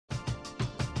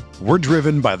We're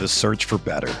driven by the search for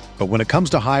better. But when it comes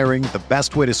to hiring, the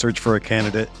best way to search for a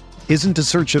candidate isn't to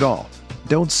search at all.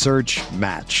 Don't search,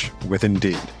 match with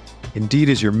Indeed. Indeed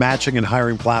is your matching and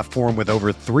hiring platform with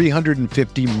over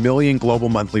 350 million global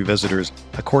monthly visitors,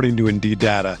 according to Indeed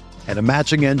data, and a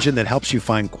matching engine that helps you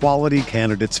find quality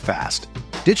candidates fast.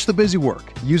 Ditch the busy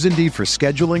work. Use Indeed for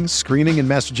scheduling, screening, and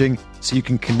messaging so you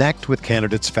can connect with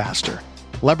candidates faster.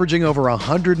 Leveraging over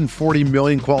 140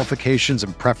 million qualifications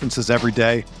and preferences every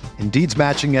day, Indeed's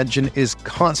matching engine is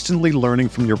constantly learning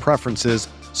from your preferences,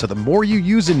 so the more you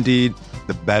use Indeed,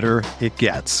 the better it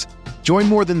gets. Join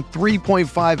more than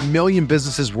 3.5 million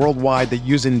businesses worldwide that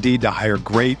use Indeed to hire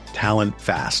great talent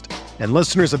fast. And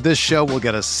listeners of this show will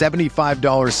get a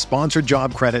 $75 sponsored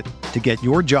job credit to get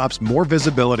your jobs more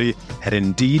visibility at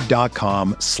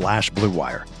Indeed.com/Blue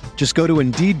Wire. Just go to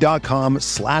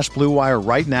Indeed.com/Blue Wire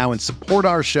right now and support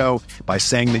our show by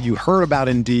saying that you heard about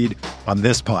Indeed on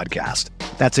this podcast.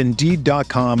 That's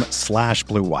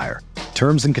Indeed.com/Blue Wire.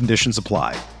 Terms and conditions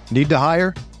apply. Need to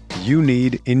hire? You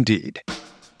need Indeed.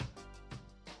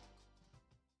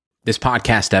 This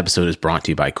podcast episode is brought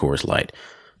to you by Coors Light.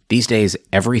 These days,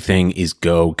 everything is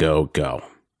go, go, go.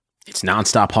 It's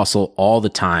nonstop hustle all the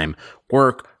time.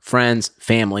 Work, friends,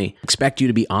 family expect you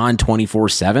to be on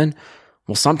 24/7.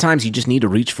 Well, sometimes you just need to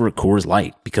reach for a Coors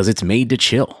Light because it's made to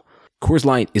chill. Coors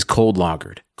Light is cold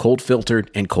lagered, cold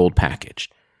filtered, and cold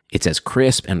packaged. It's as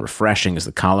crisp and refreshing as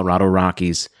the Colorado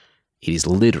Rockies. It is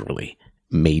literally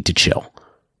made to chill.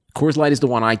 Coors Light is the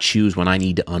one I choose when I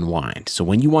need to unwind. So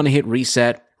when you want to hit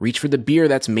reset, reach for the beer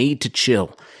that's made to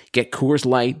chill. Get Coors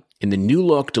Light in the new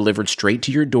look delivered straight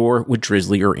to your door with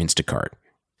Drizzly or Instacart.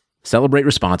 Celebrate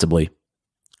responsibly.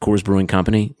 Coors Brewing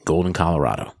Company, Golden,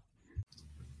 Colorado.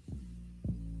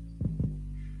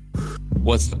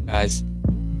 What's up, guys?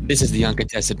 This is the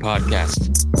Uncontested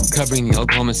Podcast, covering the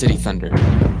Oklahoma City Thunder.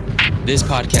 This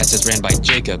podcast is ran by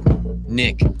Jacob,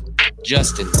 Nick,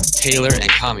 Justin, Taylor, and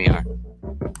Kamiar.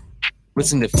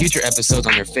 Listen to future episodes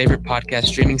on your favorite podcast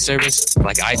streaming service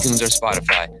like iTunes or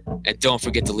Spotify. And don't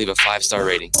forget to leave a 5-star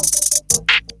rating.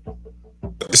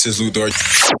 This is Luthor.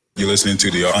 You're listening to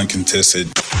the Uncontested.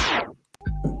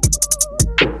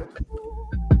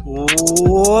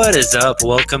 What is up?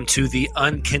 Welcome to the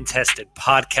Uncontested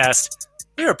Podcast.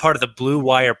 We are part of the Blue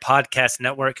Wire Podcast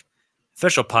Network,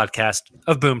 official podcast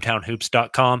of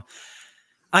BoomtownHoops.com.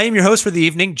 I am your host for the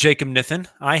evening, Jacob Niffen.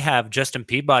 I have Justin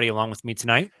Peabody along with me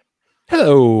tonight.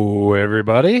 Hello,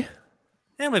 everybody.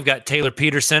 And we've got Taylor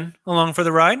Peterson along for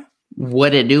the ride.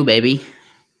 What it do, baby?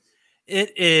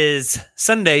 It is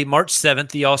Sunday, March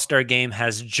 7th. The All-Star Game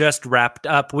has just wrapped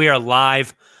up. We are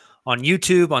live on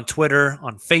YouTube, on Twitter,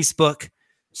 on Facebook.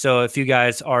 So if you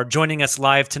guys are joining us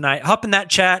live tonight, hop in that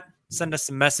chat, send us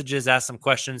some messages, ask some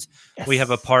questions. Yes. We have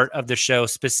a part of the show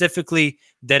specifically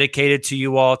dedicated to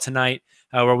you all tonight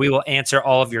where we will answer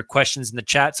all of your questions in the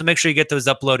chat. So make sure you get those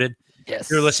uploaded. Yes. If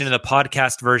you're listening to the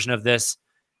podcast version of this,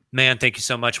 man, thank you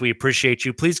so much. We appreciate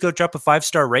you. Please go drop a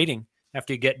 5-star rating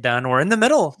after you get done or in the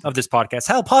middle of this podcast.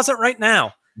 Hell, pause it right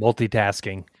now.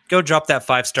 Multitasking. Go drop that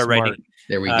 5-star rating.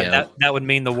 There we go. That would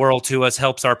mean the world to us,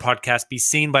 helps our podcast be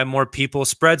seen by more people,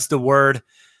 spreads the word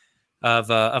of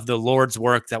the Lord's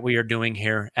work that we are doing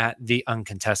here at the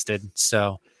Uncontested.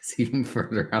 So it's even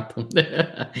further out.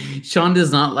 Sean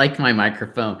does not like my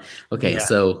microphone. Okay,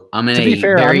 so I'm in to be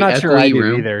fair, very I'm not sure I do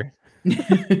room. Either.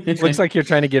 Looks like you're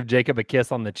trying to give Jacob a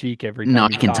kiss on the cheek every time. No,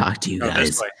 I can talk to you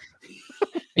guys.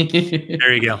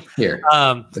 There you go. Here,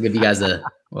 I'll give you guys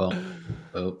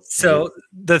So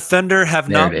the Thunder have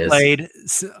not played.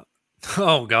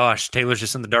 Oh gosh, Taylor's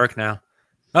just in the dark now.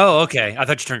 Oh, okay. I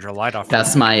thought you turned your light off.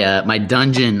 That's my my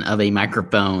dungeon of a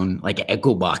microphone, like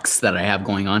echo box that I have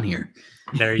going on here.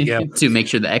 There you go. To make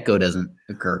sure the echo doesn't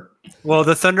occur. Well,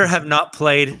 the Thunder have not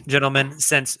played, gentlemen,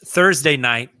 since Thursday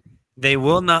night. They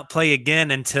will not play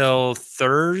again until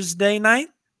Thursday night.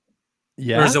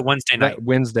 Yeah. Or is it Wednesday night?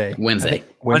 Wednesday night.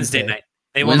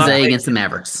 They will Wednesday not play against the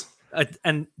Mavericks.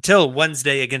 Until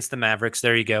Wednesday against the Mavericks.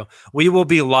 There you go. We will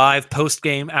be live post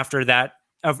game after that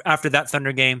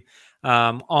Thunder game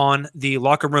on the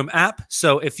Locker Room app.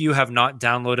 So if you have not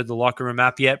downloaded the Locker Room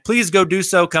app yet, please go do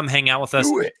so. Come hang out with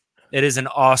us. It is an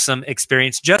awesome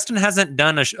experience. Justin hasn't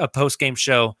done a post game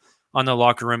show on the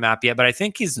Locker Room app yet, but I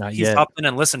think he's hopped in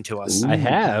and listened to us. Ooh. I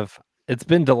have. It's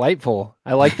been delightful.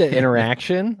 I like the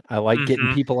interaction. I like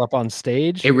getting people up on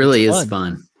stage. It really is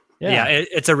fun. Yeah,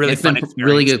 it's a really fun experience.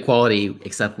 Really good quality,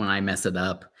 except when I mess it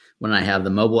up. When I have the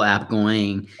mobile app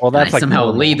going, well, that's I somehow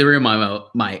leave the room on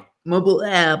my mobile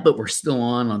app, but we're still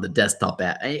on the desktop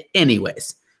app.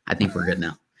 Anyways, I think we're good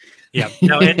now. Yeah,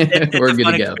 no, it's We're a good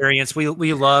fun to go. experience.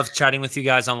 We love chatting with you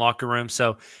guys on Locker Room.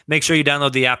 So make sure you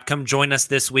download the app. Come join us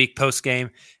this week post game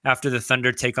after the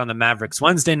Thunder take on the Mavericks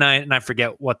Wednesday night, and I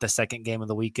forget what the second game of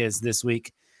the week is this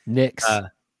week. Knicks.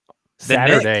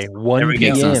 Saturday, Knicks. 1 we go.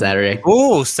 Knicks on p.m. Saturday.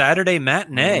 Oh, Saturday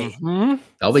matinee. Mhm.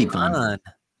 That'll be fun. Fun.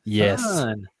 Yes.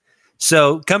 Fun.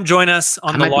 So come join us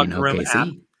on the Locker Room app,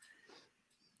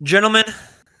 gentlemen.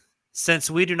 Since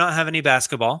we do not have any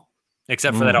basketball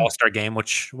except for that All-Star game,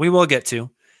 which we will get to.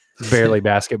 Barely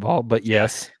basketball, but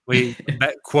yes. We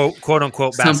quote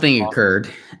unquote something basketball. occurred.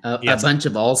 A Yes. bunch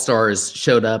of all-stars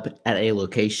showed up at a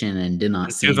location and did not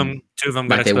Two of seem them like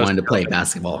got they exposed wanted to play COVID.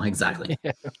 basketball. Exactly.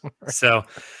 So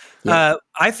Yeah.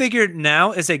 I figured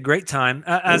now is a great time.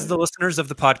 As the listeners of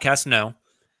the podcast know,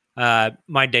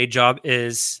 my day job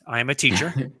is I am a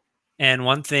teacher. And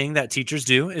one thing that teachers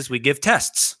do is we give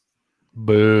tests.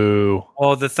 Boo.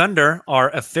 Well, the Thunder are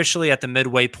officially at the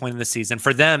midway point of the season.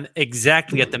 For them,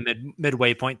 exactly at the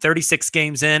midway point. 36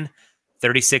 games in,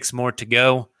 36 more to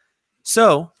go.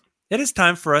 So it is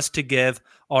time for us to give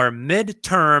our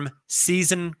midterm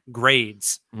season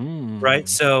grades, right?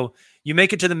 So you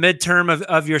make it to the midterm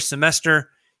of your semester.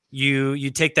 You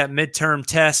take that midterm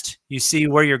test. You see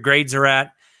where your grades are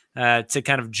at to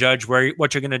kind of judge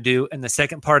what you're going to do in the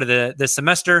second part of the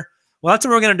semester. Well, that's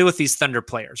what we're going to do with these Thunder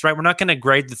players, right? We're not going to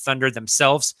grade the Thunder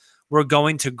themselves. We're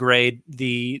going to grade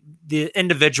the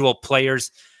individual players,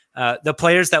 the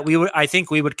players that I think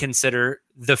we would consider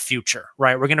the future,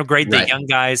 right? We're going to grade the young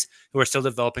guys who are still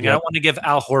developing. I don't want to give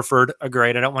Al Horford a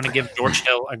grade. I don't want to give George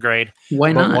Hill a grade.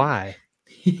 Why not? Why?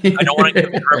 I don't want to give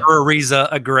Trevor Ariza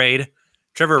a grade.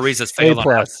 Trevor Ariza's failed on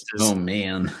A+. Oh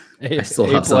man, A+, I still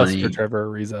have A+ some. for Trevor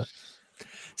Ariza.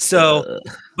 So,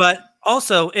 but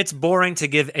also it's boring to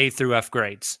give A through F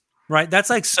grades, right? That's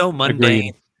like so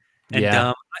mundane and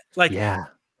dumb. Like,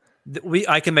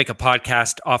 I can make a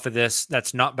podcast off of this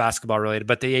that's not basketball related,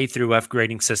 but the A through F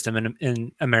grading system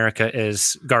in America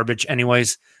is garbage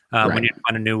anyways. We need to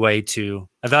find a new way to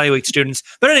evaluate students.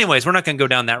 But anyways, we're not going to go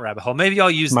down that rabbit hole. Maybe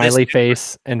I'll use Smiley this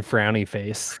face and frowny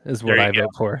face is what There you I go.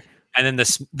 vote for. and then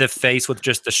the face with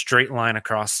just the straight line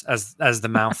across as the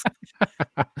mouth.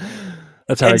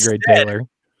 That's how I grade Taylor.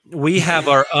 We have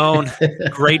our own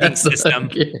grading system.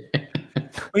 Okay.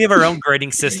 We have our own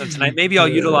grading system tonight. Maybe I'll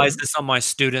utilize this on my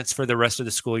students for the rest of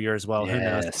the school year as well. Who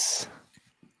knows?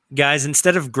 Guys,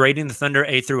 instead of grading the Thunder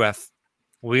A through F,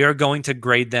 we are going to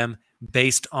grade them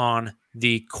based on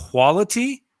the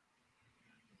quality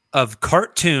of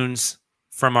cartoons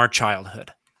from our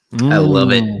childhood. I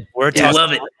love it. We're Yeah, I talking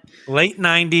love it. late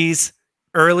 90s,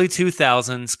 early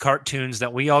 2000s cartoons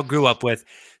that we all grew up with.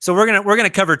 So we're gonna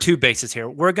cover two bases here.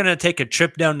 We're gonna take a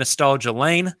trip down nostalgia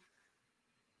lane.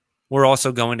 We're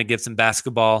also going to give some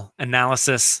basketball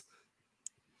analysis.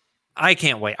 I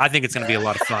can't wait. I think it's going to be a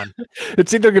lot of fun.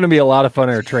 It's either going to be a lot of fun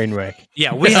or a train wreck.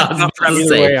 Yeah, we have not I was Either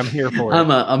say, way, I'm here for it.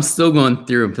 I'm still going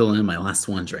through and filling in my last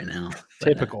ones right now. But,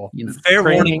 Typical. you know, fair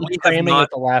warning. We have Cramming not. at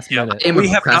the last minute. I'm a We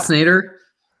have not- procrastinator,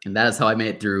 and that is how I made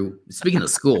it through. Speaking of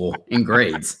school in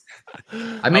grades,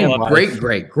 I made love great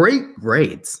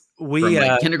grades We from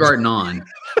like kindergarten on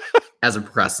as a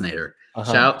procrastinator. Uh-huh.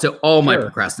 Shout out to all my Sure.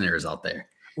 procrastinators out there.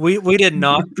 we did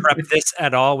not prep this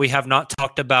at all. We have not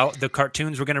talked about the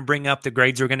cartoons we're going to bring up, the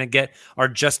grades we're going to get, our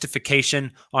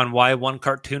justification on why one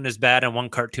cartoon is bad and one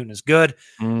cartoon is good.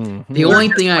 Mhm. The We're only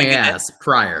just thing I winging it. asked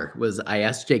prior was I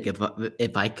asked Jake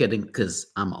if I could, because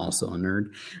I'm also a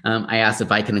nerd. I asked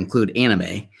if I could include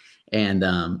anime,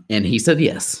 and he said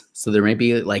yes. So there may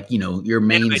be like your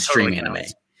mainstream totally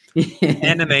anime.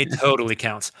 Anime totally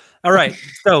counts. All right.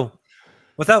 So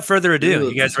without further ado,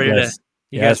 you guys ready Yes. to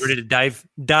guys ready to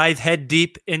dive head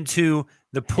deep into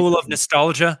the pool of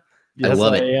nostalgia? Yes,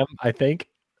 love it. I am, I think.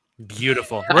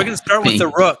 Beautiful. We're going to start with the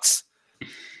Rooks.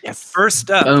 Yes.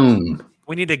 First up, Boom.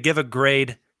 we need to give a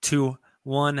grade to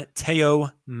one Teo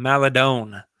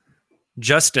Maladone.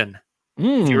 Justin,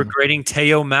 if you were grading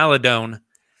Teo Maladone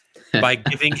by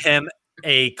giving him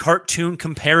a cartoon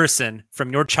comparison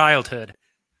from your childhood,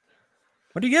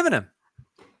 what are you giving him?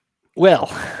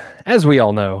 Well, as we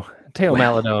all know, Teo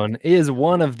Maladone is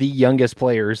one of the youngest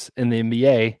players in the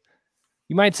NBA.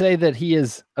 You might say that he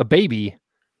is a baby,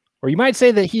 or you might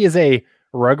say that he is a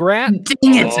rugrat.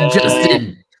 Dang it,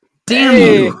 Justin. Damn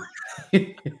Hey. you.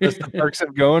 Just the perks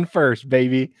of going first,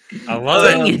 baby. I love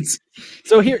Dang it. it.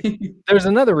 So here, there's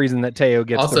another reason that Teo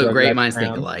gets the Also, great Rugrats minds think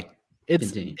crown. alike. It's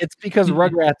Continue. it's because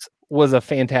Rugrats was a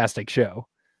fantastic show.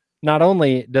 Not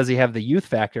only does he have the youth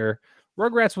factor,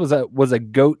 Rugrats was a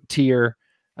GOAT tier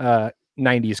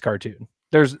 90s cartoon.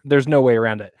 There's no way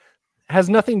around it. has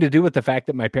nothing to do with the fact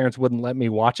that my parents wouldn't let me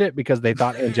watch it because they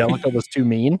thought Angelica was too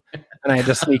mean, and I had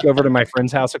to sneak over to my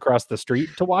friend's house across the street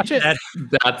to watch it.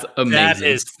 That's amazing. That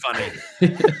is funny.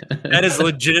 That is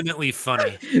legitimately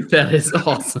funny. That is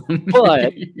awesome.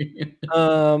 But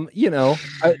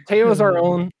Teo's our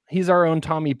own. He's our own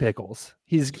Tommy Pickles.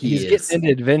 He's getting into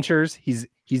adventures. He's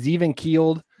even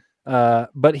keeled.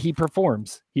 But he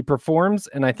performs.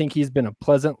 And I think he's been a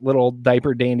pleasant little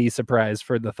diaper dandy surprise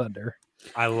for the Thunder.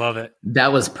 I love it.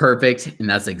 That was perfect, and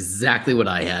that's exactly what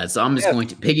I had. So I'm just going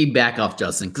to piggyback off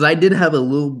Justin because I did have a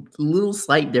little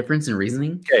slight difference in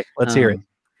reasoning. Okay, let's hear it.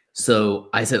 So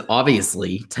I said,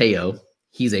 obviously, Teo,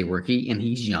 he's a rookie and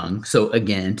he's young. So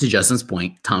again, to Justin's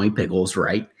point, Tommy Pickles,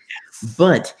 right? Yes.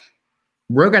 But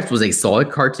Rugrats was a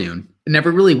solid cartoon. It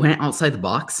never really went outside the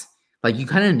box. Like, you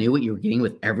kind of knew what you were getting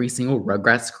with every single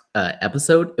Rugrats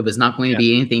episode. It was not going to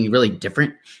be anything really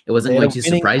different. It wasn't going to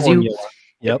surprise you.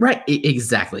 Yep. Right,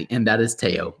 exactly. And that is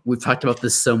Teo. We've talked about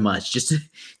this so much. Just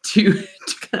to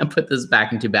kind of put this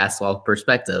back into basketball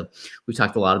perspective, we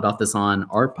talked a lot about this on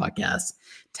our podcast.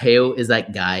 Teo is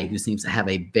that guy who seems to have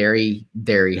a very,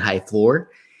 very high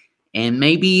floor and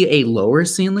maybe a lower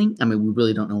ceiling. I mean, we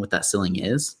really don't know what that ceiling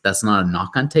is. That's not a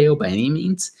knock on Teo by any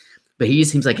means, but he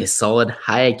just seems like a solid,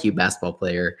 high IQ basketball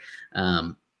player.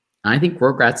 I think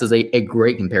Rugrats is a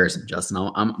great comparison, Justin.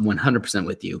 I'm 100%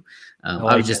 with you.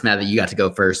 I was just mad that you got to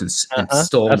go first and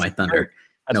stole my thunder.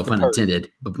 No pun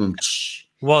intended. Boom.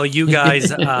 Well, you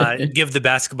guys give the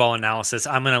basketball analysis.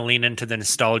 I'm going to lean into the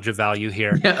nostalgia value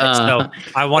here. So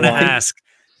I want to ask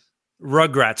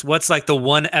Rugrats, what's like the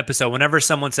one episode whenever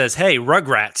someone says, hey,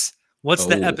 Rugrats, what's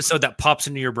the episode that pops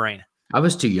into your brain? I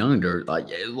was too young to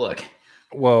look.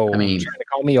 Whoa. I mean, you're trying to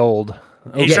call me old.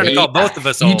 Okay. He's trying to call both of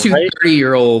us old. You two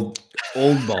 30-year-old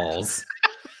old balls.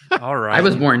 All right. I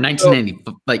was born in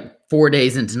 1990, like 4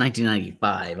 days into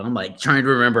 1995. I'm like trying to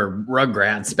remember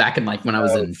Rugrats back in like when I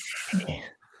was in.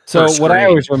 So what I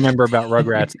always remember about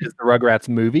Rugrats is the Rugrats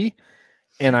movie,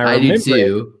 and I do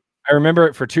too. I remember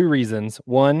it for two reasons.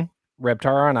 One,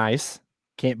 Reptar on Ice.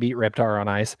 Can't beat Reptar on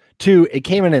Ice. Two, it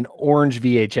came in an orange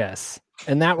VHS,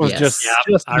 and that was just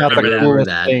about the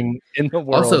coolest thing in the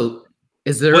world. Also,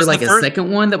 is there like a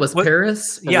second one that was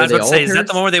Paris? Yeah, I was about to say, is that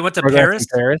the one where they went to Paris?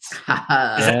 Paris? Is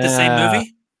that the same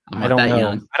movie? I don't know.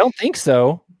 Young. I don't think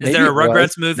so. Is there a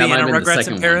Rugrats movie and a Rugrats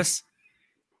in Paris?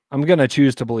 I'm going to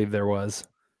choose to believe there was.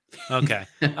 Okay.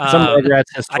 Some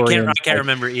Rugrats historians. I can't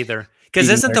remember either. Because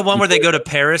isn't the one where they go to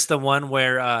Paris the one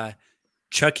where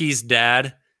Chucky's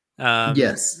dad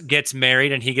gets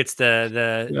married and he gets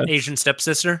the Asian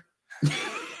stepsister?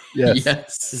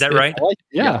 Yes. Is that right?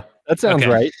 Yeah, that sounds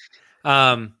right.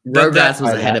 Rugrats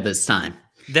was ahead of his time.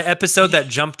 The episode that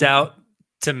jumped out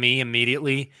to me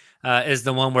immediately is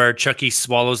the one where Chucky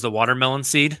swallows the watermelon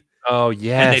seed. Oh,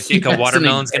 yes. And they think a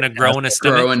watermelon's going to grow in his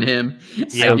stomach. Grow in him.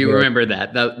 Yeah, I do remember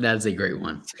that. That's a great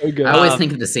one. So good. I always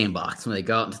think of the sandbox when they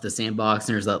go out into the sandbox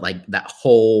and there's that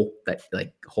hole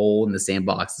in the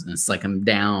sandbox and suck them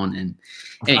down. And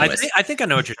anyways. I think I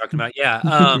know what you're talking about.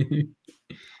 Yeah.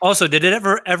 Also, did it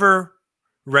ever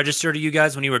register to you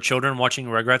guys when you were children watching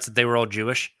Rugrats that they were all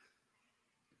Jewish?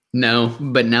 No,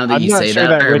 but now that you say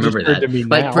that, I remember that.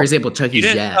 Like, for example, Chucky's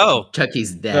dad. Oh,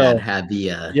 Chucky's dad had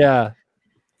the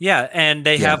yeah, and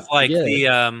they have like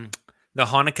the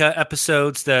Hanukkah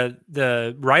episodes.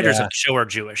 The writers of the show are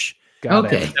Jewish.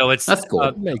 Okay, so that's cool.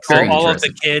 All of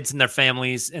the kids and their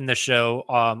families in the show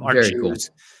are very Jews.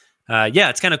 Cool.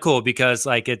 It's kind of cool because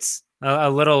like it's a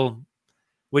little.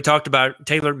 We talked about,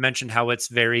 Taylor mentioned how it's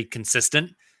very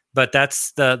consistent, but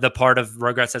that's the part of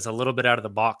Rugrats that's a little bit out of the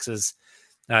box. Is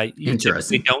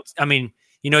interesting.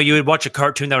 You would watch a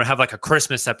cartoon that would have like a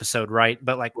Christmas episode, right?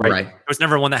 But like, there was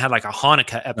never one that had like a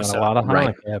Hanukkah episode. Not a lot of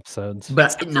Hanukkah episodes.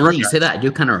 But now that you say that, I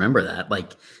do kind of remember that.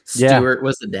 Like Stuart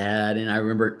was the dad, and I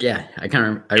remember. Yeah, I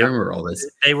remember all this.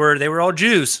 They were all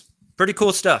Jews. Pretty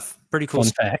cool stuff. Pretty cool.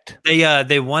 Fun fact.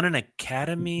 They won an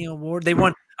Academy Award. They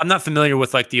won. I'm not familiar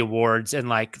with like the awards and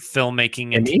like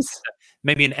filmmaking and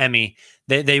maybe an Emmy.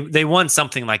 They won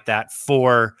something like that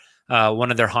for one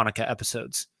of their Hanukkah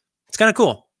episodes. It's kind of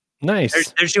cool.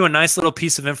 Nice. There's you a nice little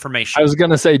piece of information. I was going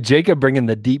to say, Jacob bringing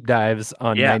the deep dives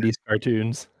on 90s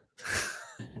cartoons.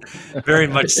 Very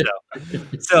much so.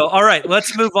 So, all right,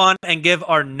 let's move on and give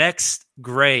our next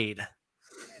grade.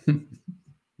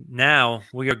 Now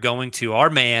we are going to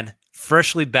our man,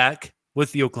 freshly back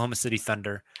with the Oklahoma City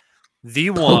Thunder.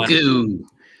 The one,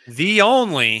 the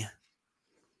only,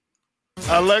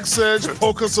 Aleksej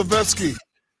Pokusevski.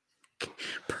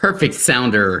 Perfect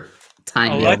sounder.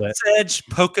 Aleksej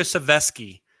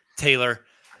Pokusevski. Taylor,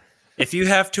 if you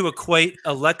have to equate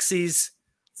Alexi's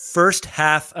first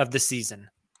half of the season,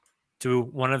 to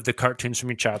one of the cartoons from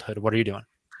your childhood, what are you doing?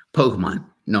 Pokemon.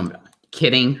 No, I'm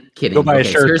kidding. Go buy a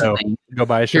shirt, though. Go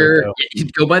buy a shirt, though.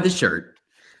 Go buy the shirt.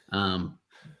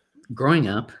 Growing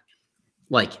up,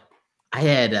 like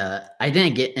I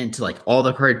didn't get into like all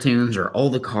the cartoons or all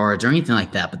the cards or anything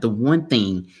like that. But the one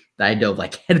thing that I dove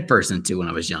like headfirst into when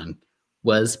I was young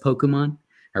was Pokemon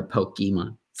or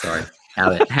Pokemon. Sorry,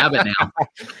 have it now.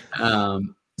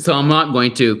 So I'm not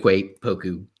going to equate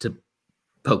Poku to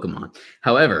Pokemon.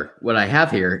 However, what I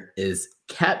have here is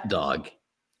Cat Dog.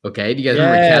 Okay, do you guys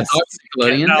remember Cat Dog?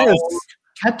 Nickelodeon?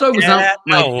 Cat Dog was not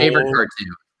my favorite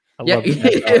cartoon.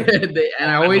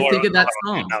 And I always think of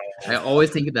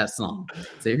that song.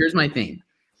 So here's my thing.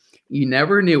 You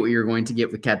never knew what you were going to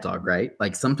get with Cat Dog, right?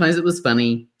 Like sometimes it was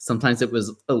funny, sometimes it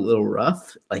was a little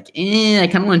rough. Like, I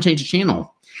kind of want to change the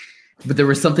channel. But there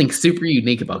was something super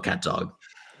unique about Cat Dog.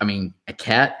 I mean, a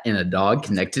cat and a dog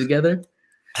connected together.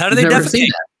 How do they defecate?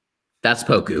 That. That's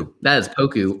Poku. That is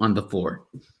Poku on the floor.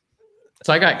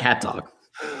 So I got Cat Dog.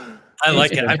 I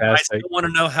like it. I still want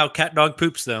to know how Cat Dog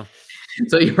poops, though.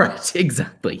 So you're right.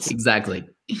 Exactly.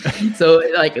 So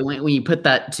like when you put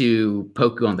that to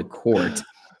Poku on the court,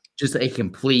 just a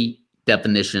complete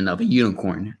definition of a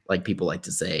unicorn, like people like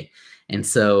to say. And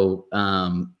so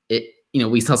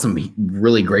we saw some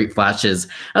really great flashes.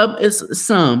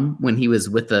 Some when he was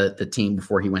with the team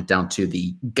before he went down to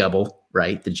the Gubble,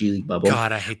 right? The G League bubble.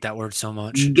 God, I hate that word so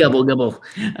much. Gubble. But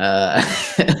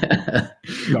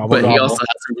he also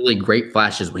had some really great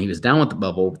flashes when he was down with the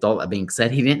bubble. With all that being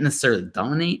said, he didn't necessarily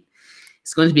dominate.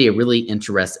 It's going to be a really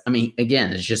interesting. I mean,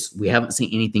 again, it's just we haven't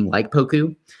seen anything like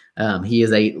Poku. He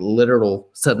is a literal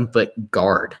 7-foot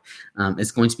guard.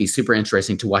 It's going to be super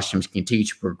interesting to watch him continue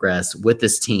to progress with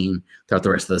this team throughout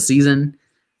the rest of the season,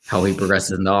 how he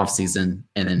progresses in the offseason,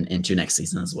 and then into next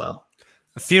season as well.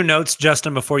 A few notes,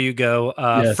 Justin, before you go.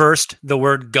 Yes. First, the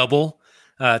word Gubble.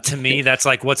 To me, that's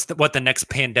like what the next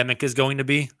pandemic is going to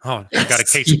be. Oh, I got a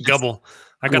case of Gubble.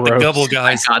 I got the Gubble,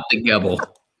 guys. I got the Gubble.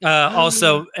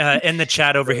 Also, in the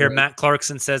chat over here, Matt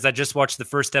Clarkson says, I just watched the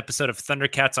first episode of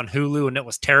Thundercats on Hulu, and it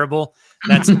was terrible.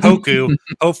 That's Poku.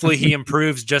 Hopefully he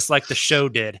improves just like the show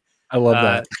did. I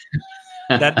love that.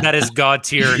 That is God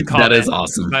tier comment. That is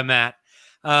awesome. By Matt.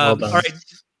 All right,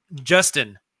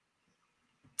 Justin.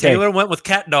 Taylor went with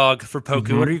Cat Dog for Poku.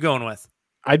 Mm-hmm. What are you going with?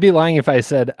 I'd be lying if I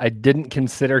said I didn't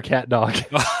consider Cat Dog.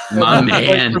 My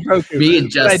man. Me and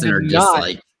Justin are just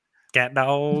like Cat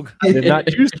Dog. I did not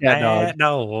choose Cat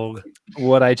Dog.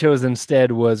 What I chose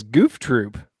instead was Goof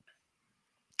Troop.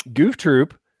 Goof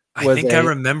Troop was I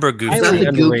remember Goof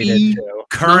Troop.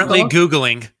 Currently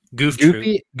Googling Goof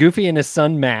Troop. Goofy and his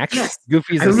son Max. Yes.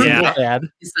 Goofy's his dad.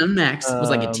 His son Max was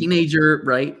like a teenager,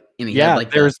 right? And he had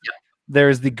like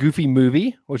there's the Goofy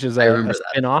movie, which is a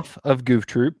spin-off of Goof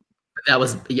Troop. That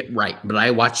was right, but I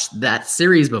watched that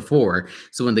series before,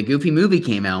 so when the Goofy movie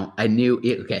came out, I knew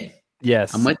it. Okay,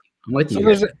 yes, I'm with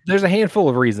you. So there's a handful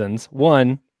of reasons.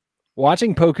 One,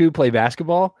 watching Poku play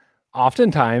basketball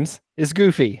oftentimes is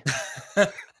goofy.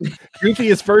 Goofy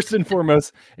is first and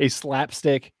foremost a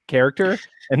slapstick character,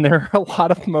 and there are a lot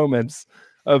of moments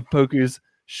of Poku's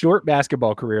short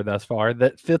basketball career thus far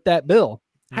that fit that bill.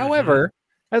 Mm-hmm. However,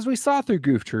 as we saw through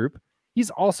Goof Troop, he's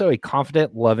also a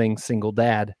confident, loving single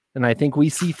dad. And I think we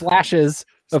see flashes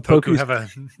of Poku have a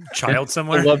child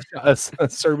somewhere, a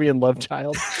Serbian love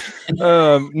child.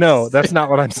 No, that's not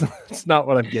what I'm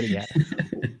getting at.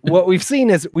 What we've seen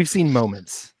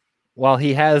moments. While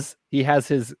he has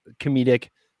his comedic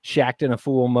shacked in a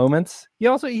fool moments,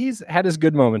 he's had his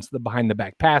good moments, the behind the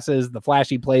back passes, the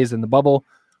flashy plays in the bubble.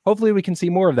 Hopefully we can see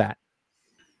more of that.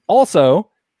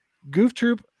 Also, Goof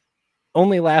Troop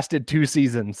only lasted 2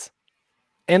 seasons.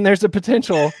 And there's a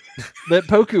potential that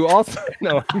Poku also.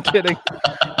 No, I'm kidding.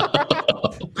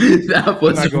 That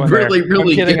was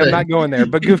really good. I'm not going there.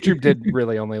 But Goof Troop did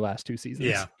really only last 2 seasons.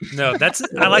 Yeah. No,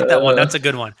 I like that one. That's a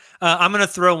good one. I'm going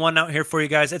to throw one out here for you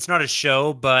guys. It's not a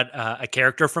show, but a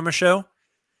character from a show.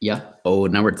 Yeah. Oh,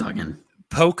 now we're talking.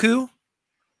 Poku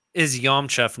is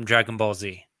Yamcha from Dragon Ball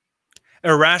Z.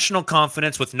 Irrational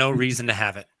confidence with no reason to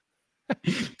have it.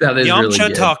 That is Yamcha really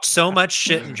good. talked so much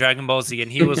shit in Dragon Ball Z,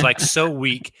 and he was like so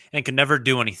weak and could never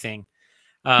do anything.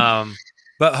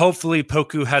 But hopefully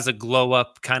Poku has a glow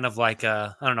up, kind of like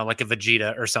like a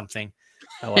Vegeta or something.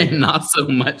 I like not so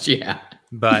much, yeah.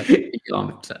 But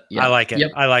I like it.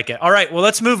 Yep. I like it. All right, well,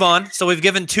 let's move on. So we've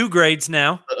given 2 grades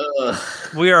now.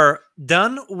 We are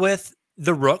done with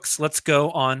the rooks. Let's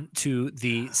go on to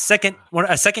the second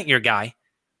year guy.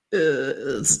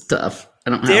 It's tough.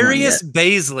 I don't Darius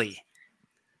Baisley.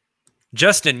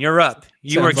 Justin, you're up.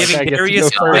 You are giving Darius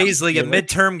Baisley a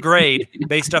midterm grade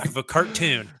based off of a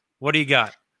cartoon. What do you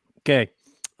got? Okay.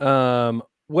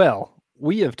 Well,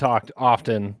 we have talked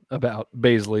often about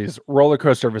Baisley's roller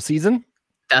coaster of a season.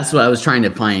 That's what I was trying to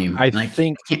find. I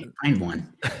can't find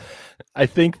one. I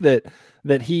think that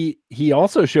he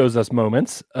also shows us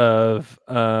moments of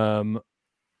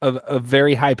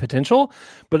very high potential,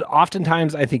 but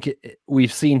oftentimes I think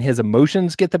we've seen his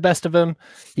emotions get the best of him.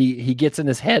 He gets in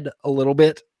his head a little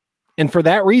bit, and for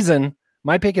that reason,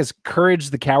 my pick is Courage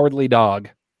the Cowardly Dog.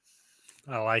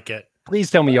 I like it.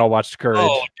 Please tell me y'all watched Courage.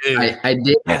 Oh, dude. I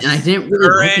did, and I didn't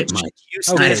really like it much.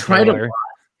 Okay, I tried to.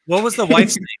 What was the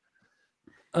wife's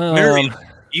name? Muriel.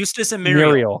 Eustace and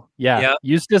Muriel. Yeah.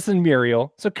 Eustace and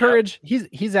Muriel. So Courage,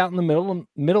 he's out in the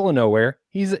middle of nowhere.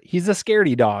 He's a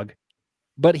scaredy dog,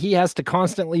 but he has to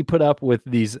constantly put up with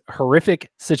these horrific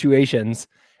situations.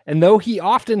 And though he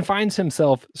often finds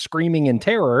himself screaming in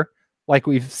terror, like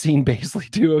we've seen Baisley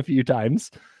do a few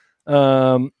times,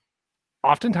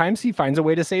 oftentimes he finds a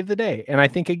way to save the day. And I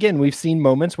think, again, we've seen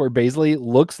moments where Baisley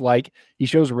looks like he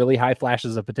shows really high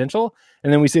flashes of potential.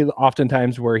 And then we see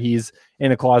oftentimes where he's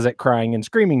in a closet crying and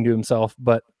screaming to himself,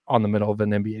 but on the middle of an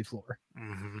NBA floor.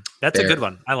 Mm-hmm. That's a good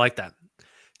one. I like that.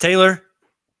 Taylor,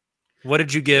 what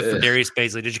did you give for Darius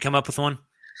Baisley? Did you come up with one?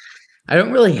 I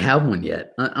don't really have one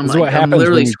yet. This is what happens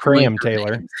when you cram,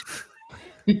 Taylor.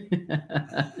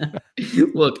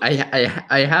 Look,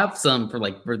 I have some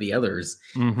for the others.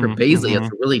 For Baisley, it's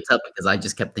really tough because I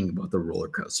just kept thinking about the roller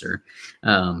coaster.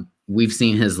 We've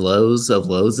seen his lows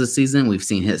this season. We've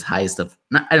seen his highest of,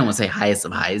 I don't want to say highest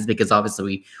of highs, because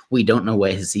obviously we don't know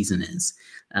what his season is,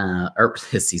 or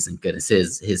his season, goodness,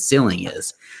 his ceiling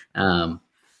is. But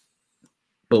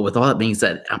with all that being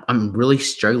said, I'm really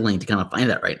struggling to kind of find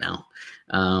that right now.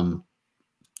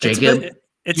 Jacob,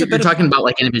 you're talking about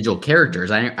like individual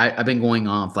characters. I've been going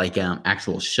off like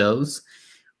actual shows,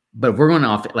 but if we're going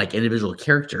off like individual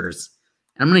characters,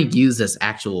 I'm going to use this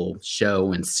actual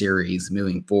show and series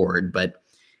moving forward. But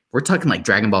we're talking like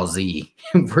Dragon Ball Z.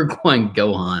 We're going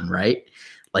Gohan, right?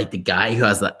 Like the guy who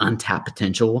has the untapped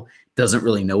potential doesn't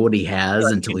really know what he has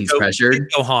until he's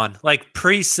pressured. Gohan, like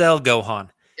pre-cell Gohan.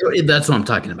 That's what I'm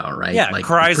talking about, right? Yeah, like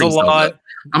cries a lot.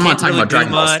 I'm not talking about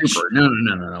Dragon Ball Super.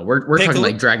 No. We're talking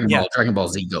like Dragon Ball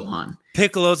Z Gohan.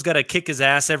 Piccolo's got to kick his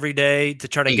ass every day to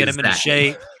try to get him into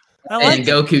shape. And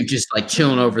Goku just like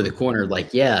chilling over the corner,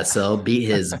 like, yeah, so beat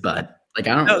his butt. Like,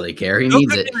 I don't really care. He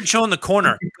needs it. Goku show in the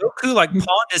corner. Goku like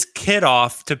pawned his kid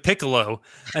off to Piccolo,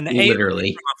 an alien from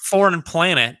a foreign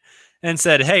planet, and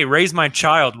said, "Hey, raise my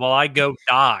child while I go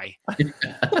die."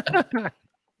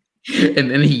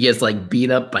 And then he gets like beat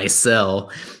up by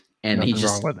Cell, and he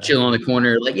just chill on the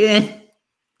corner, like, he'll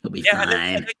be fine.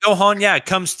 And then Gohan,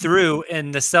 comes through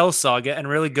in the Cell saga and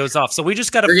really goes off. So we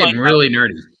just got to find really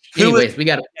nerdy. Anyways, we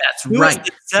got to. That's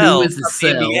right. Who is the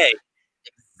Cell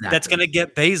that's going to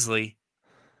get Baisley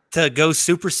to go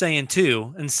Super Saiyan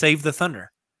 2 and save the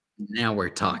Thunder? Now we're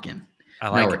talking.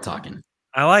 We're talking.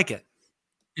 I like it.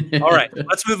 All right,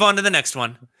 let's move on to the next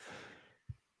one.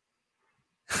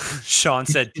 Sean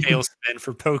said tailspin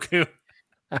for Poku.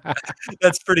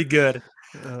 That's pretty good.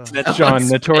 Sean,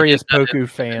 notorious Poku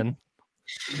fan.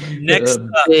 Next up,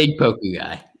 big Poku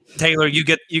guy. Taylor, you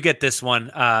get this one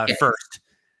first.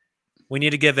 We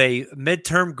need to give a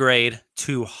midterm grade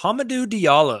to Hamidou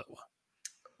Diallo.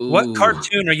 Ooh. What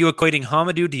cartoon are you equating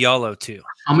Hamidou Diallo to?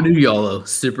 Hamidou Diallo,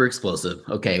 super explosive.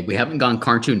 Okay, we haven't gone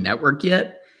Cartoon Network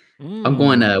yet. I'm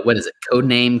going what is it?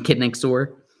 Codename Kid Next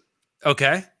Door.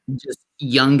 Okay. Just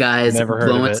young guys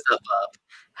blowing stuff up,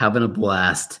 having a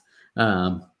blast.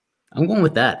 I'm going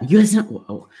with that. You guys know?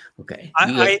 Oh, okay.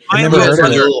 I never heard of it. A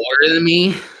little older than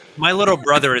me. My little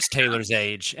brother is Taylor's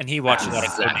age, and he watches a lot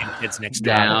of Codename Kids Next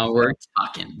Door. Now we're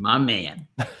talking, my man.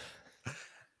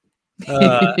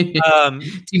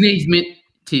 Teenage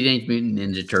Mutant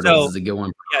Ninja Turtles is a good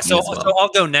one. Yeah, so I'll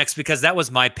go next because that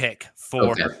was my pick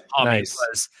for nice.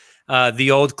 Was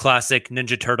the old classic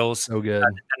Ninja Turtles. So good.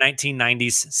 The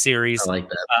 1990s series. I like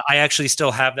that. I actually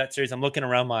still have that series. I'm looking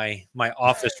around my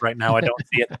office right now. I don't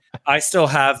see it. I still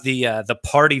have the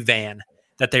party van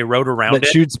that they rode around that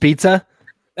shoots pizza.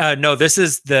 No, this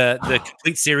is the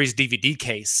complete series DVD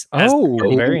case. Oh,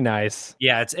 very nice.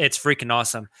 Yeah, it's freaking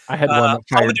awesome. I had one.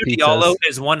 Hamidou Diallo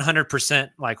is 100%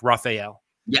 like Raphael.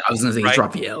 Yeah, I was gonna say he's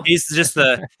Raphael. He's just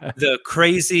the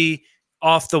crazy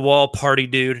off the wall party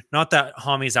dude. Not that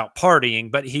Hami's out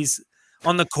partying, but he's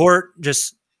on the court,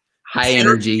 just high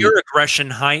energy, pure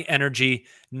aggression, high energy,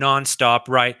 nonstop.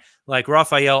 Right, like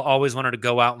Raphael always wanted to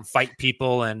go out and fight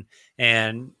people, and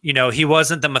he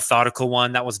wasn't the methodical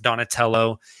one. That was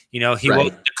Donatello. He wasn't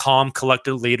the calm,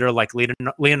 collected leader like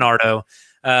Leonardo.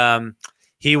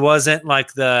 He wasn't like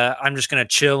I'm just gonna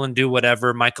chill and do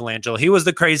whatever Michelangelo. He was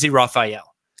the crazy Raphael.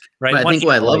 right? But I Once think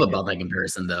what I you- love about that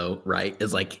comparison, though, right,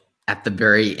 is like at the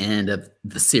very end of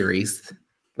the series,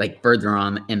 like further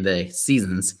on in the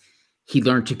seasons, he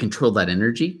learned to control that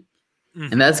energy,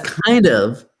 Mhm. and that's kind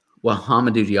of what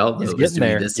Hamidou Diallo He's is getting doing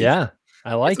there. this season. Yeah,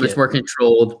 I like It's much it. more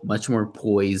controlled, much more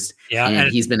poised, Yeah, and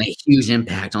and- he's been a huge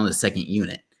impact on the second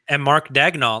unit. And Mark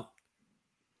Dagnall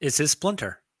is his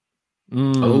splinter.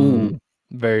 Mm,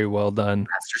 very well done.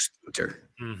 Master Splinter.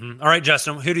 All right,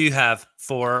 Justin, who do you have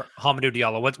for Hamidou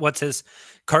Diallo? What's his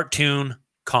cartoon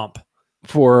comp?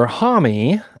 For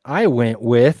Hami, I went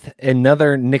with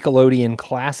another Nickelodeon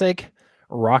classic,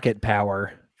 Rocket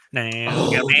Power. Oh,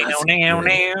 that's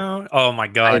good. oh my I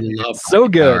God. love So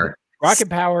Rocket good. Power. Rocket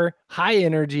Power, high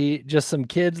energy, just some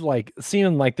kids like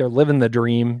seeming like they're living the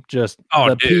dream, just Oh,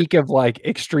 the dude. peak of like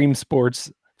extreme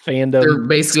sports They're fandom.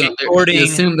 basically you Skateboarding,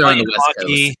 assume they're on the playing West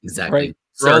hockey, Coast. Exactly. right.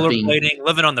 Surfing.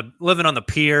 Rollerblading, living on the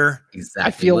pier. Exactly.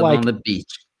 I feel living like- on the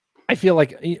beach. I feel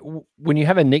like when you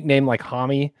have a nickname like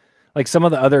Hami, like some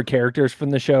of the other characters from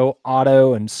the show,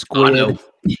 Otto and Squid Otto.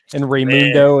 and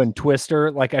Raymundo and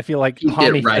Twister, like I feel like He fit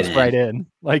Hami right fits right in.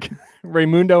 Like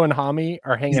Raymundo and Hami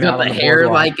are hanging He's out got on the the hair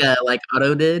boardwalk. like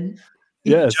Otto did.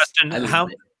 Yes. Justin, I love how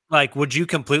it. like would you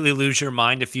completely lose your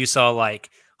mind if you saw like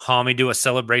Hami do a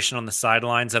celebration on the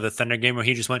sidelines of the Thunder game where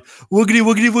he just went woogity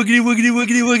woogity woogity woogity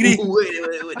woogity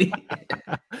woogity? Wait.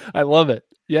 I love it.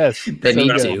 Yes. They so need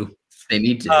good. to. They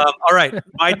need to. All right,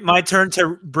 my turn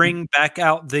to bring back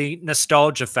out the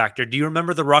nostalgia factor. Do you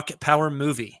remember the Rocket Power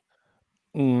movie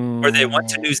where they went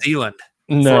to New Zealand?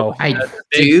 No. I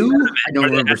big do. I where don't they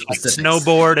remember had to, like, specifics.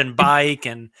 snowboard and bike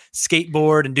and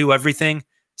skateboard and do everything.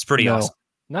 It's pretty No. awesome.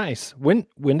 Nice. When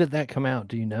did that come out?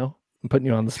 Do you know? I'm putting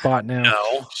you on the spot now.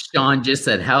 No, Sean just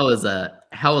said, "How is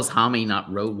Hami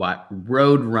not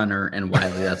Road Runner and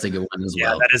Wiley?" That's a good one as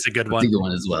yeah, well. that is a good That's one. a good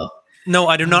one as well. No,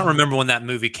 I do not remember when that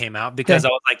movie came out because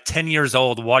Okay. I was like 10 years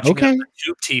old watching it Okay. on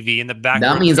Juke TV in the back.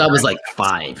 That room. means I was like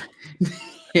 5.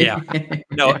 Yeah.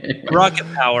 No,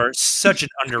 Rocket Power, such an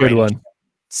underrated. Good one. show.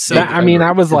 So That- good. I mean,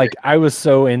 I was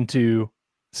so into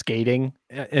skating,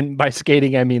 and by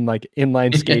skating I mean like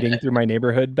inline skating through my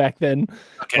neighborhood back then,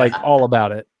 Okay. like all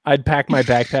about it. I'd pack my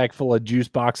backpack full of juice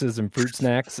boxes and fruit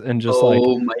snacks and just like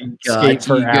oh my god! skate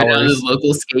for you go down to hours. the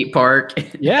local skate park.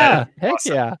 yeah, heck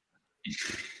awesome. yeah.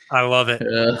 I love it.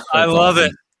 That's I love awesome.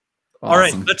 it. All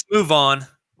right, Awesome. let's move on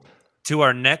to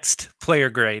our next player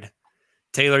grade.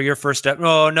 Taylor, you're first up.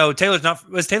 Oh no, Taylor's not.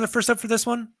 Was Taylor first up for this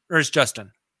one, or is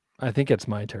Justin? I think it's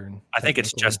my turn. I think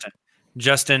it's technically. Justin.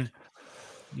 Justin,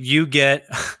 you get.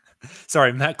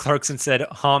 Sorry, Matt Clarkson said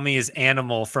Hami is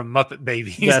Animal from Muppet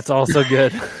Babies. That's also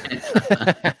good.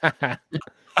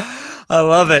 I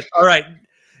love it. All right,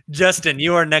 Justin,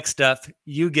 you are next up.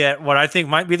 You get what I think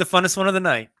might be the funnest one of the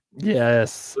night.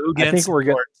 Yes. Who I gets think we're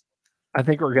Dort?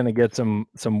 gonna get some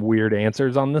weird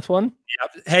answers on this one.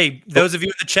 Yep. Hey, those of you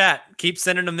in the chat, keep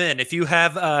sending them in. If you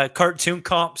have cartoon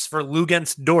comps for Lou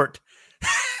against Dort,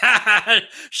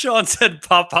 Sean said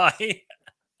Popeye.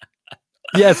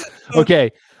 Yes.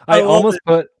 Okay. I I love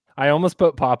almost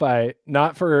put Popeye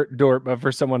not for Dort but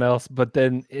for someone else, but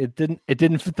then it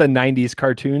didn't fit the 90s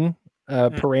cartoon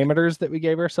parameters that we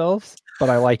gave ourselves, but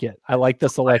I like it. I like the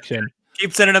selection.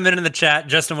 Keep sending them in the chat.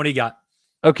 Justin, what do you got?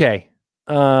 Okay.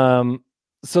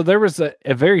 So there was a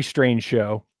very strange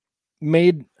show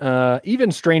made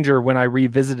even stranger when I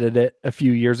revisited it a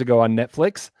few years ago on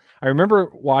Netflix. I remember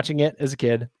watching it as a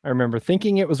kid. I remember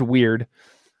thinking it was weird.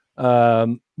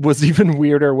 Was even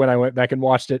weirder when I went back and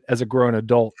watched it as a grown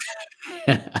adult.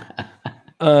 Treat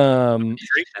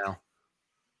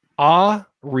now.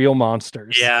 Real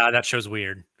Monsters. Yeah, that show's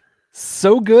weird.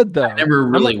 So good though. I never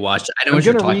really like- watched it. I know I'm what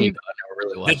you're gonna talking read- about. I never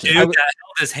really The watched dude it. that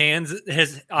held his hands,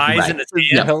 his eyes, Right. and his The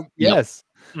hands. hell- Yes.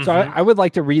 So Mhm. I would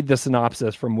like to read the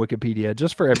synopsis from Wikipedia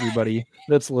just for everybody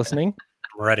that's listening.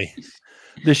 I'm ready.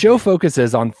 The show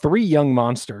focuses on 3 young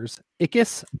monsters,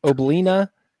 Ickis, Oblina,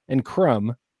 and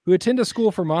Crumb, who attend a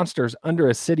school for monsters under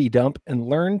a city dump and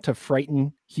learn to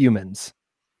frighten humans.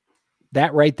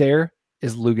 That right there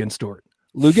is Lugenstort.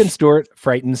 Lugenstort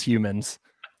frightens humans.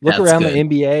 Look That's around good. the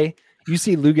NBA. You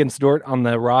see Lugenstort on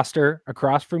the roster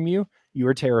across from you. You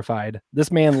are terrified.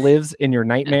 This man lives in your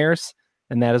nightmares,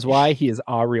 and that is why he is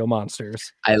all real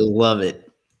monsters. I love it.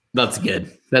 That's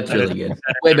good. That's That really is- good.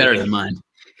 that is Way really better good. than mine.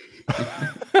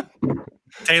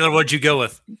 Taylor, what'd you go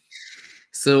with?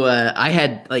 So I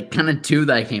had like kind of 2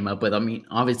 that I came up with. I mean,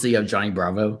 obviously you have Johnny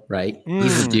Bravo, right?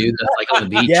 He's a Mm. dude that's like on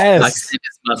the beach, Yes. like his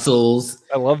muscles.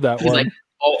 I love that He's one. like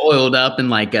all oiled up and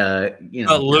like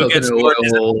Luke gets coconut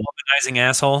is an oil. womanizing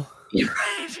asshole.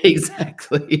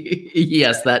 Exactly.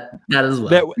 Yes, that as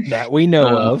well. that we know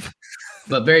Um, of.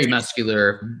 but very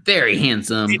muscular, very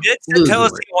handsome. He did Lou tell us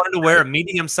Dort. he wanted to wear a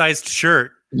medium-sized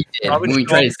shirt. Yeah, when we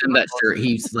tried to send that shirt,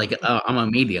 he's like, I'm a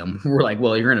medium. We're like,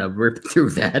 well, you're going to rip through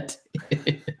that.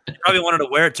 He probably wanted to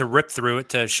wear it to rip through it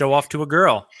to show off to a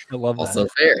girl. I love that. Also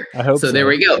fair. I hope so. so. There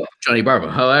we go, Johnny Barbo.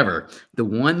 However, the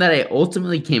one that I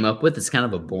ultimately came up with is kind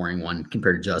of a boring one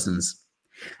compared to Justin's.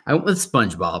 I went with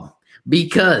SpongeBob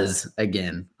because,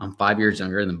 again, I'm 5 years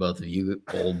younger than both of you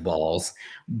old balls.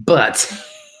 But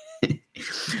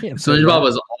SpongeBob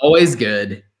was always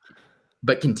good,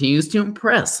 but continues to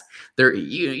impress. There,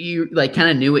 you like kind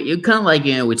of knew it. You kind of like,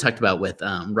 we talked about with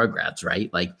Rugrats,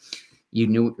 right? Like you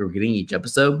knew what you were getting each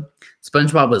episode.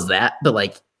 SpongeBob was that, but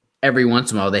like every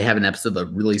once in a while they have an episode that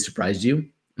really surprised you.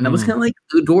 And that was kind of like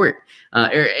Lou Dort.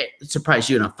 It surprised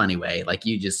you in a funny way. Like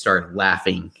you just started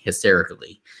laughing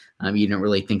hysterically. You didn't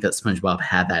really think that SpongeBob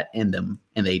had that in them,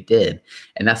 and they did.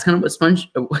 And that's kind of what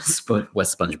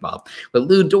SpongeBob. But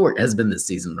Lou Dort has been this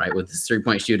season, right? With his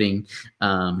 3-point shooting,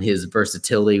 his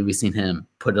versatility. We've seen him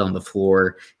put it on the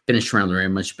floor, finish around the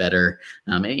rim much better,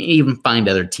 and even find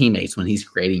other teammates when he's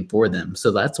creating for them.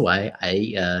 So that's why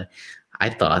I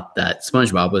thought that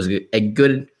SpongeBob was a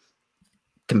good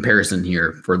comparison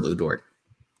here for Lou Dort.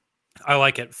 I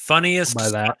like it. Funniest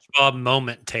SpongeBob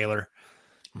moment, Taylor.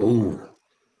 Ooh.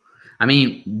 I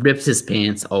mean, rips his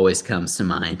pants always comes to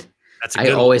mind. I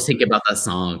always think about that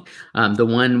song. The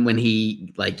one when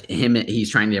he's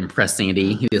trying to impress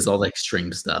Sandy. He does all the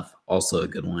extreme stuff. Also a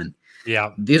good one. Yeah.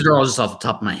 These are all just off the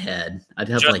top of my head. I'd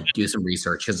have to do some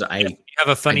research because you have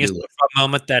a funniest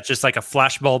moment that's just like a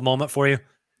flashbulb moment for you.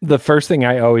 The first thing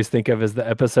I always think of is the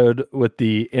episode with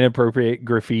the inappropriate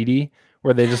graffiti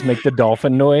where they just make the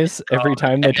dolphin noise every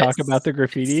time they talk about the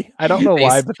graffiti. I don't know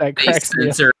why, but that cracks me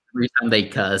up. Every time they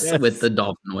cuss with the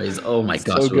dolphin noise. Oh my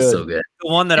gosh, it was so good. The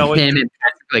one that always him and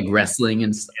Patrick, like wrestling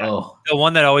and stuff. Oh. The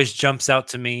one that always jumps out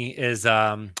to me is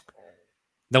the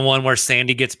one where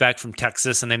Sandy gets back from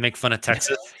Texas and they make fun of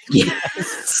Texas.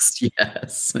 Yes.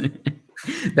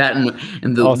 That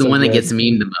and the one that gets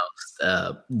memed the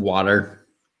most, water.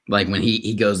 Like when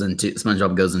he goes into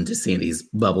SpongeBob goes into Sandy's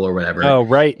bubble or whatever. Oh,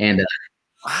 right. And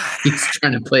he's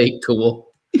trying to play it cool.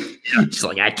 She's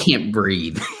like, I can't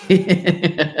breathe.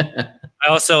 I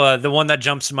also the one that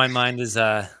jumps to my mind is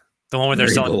the one where they're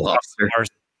selling lobster.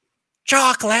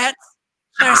 Chocolate.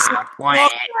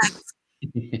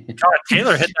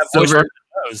 Taylor hit that voice.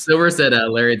 Silver said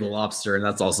Larry the Lobster, and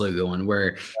that's also a good one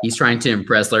where he's trying to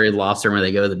impress Larry the Lobster when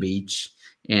they go to the beach,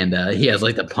 and he has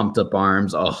like the pumped up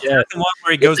arms. Oh, yeah, the one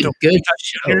where he goes to good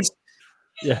Juniors.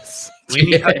 Yes.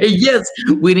 Yes.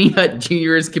 Weenie Hut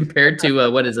Juniors compared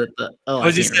to what is it? What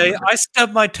did you say? I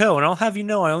stubbed my toe, and I'll have you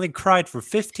know I only cried for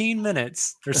 15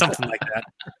 minutes or something like that.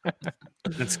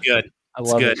 That's good. I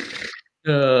love it.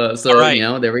 So right.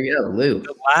 There we go. Lou.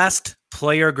 The last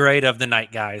player grade of the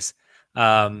night, guys.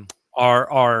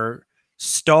 Our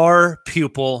star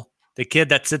pupil, the kid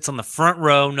that sits on the front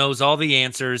row, knows all the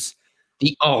answers.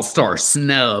 The all-star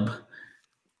snub.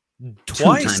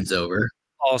 Twice 2 times over.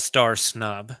 All-star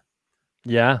snub.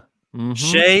 Yeah. Mm-hmm.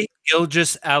 Shai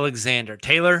Gilgeous-Alexander.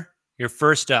 Taylor, you're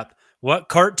first up. What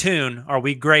cartoon are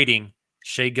we grading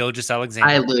Shai Gilgeous-Alexander?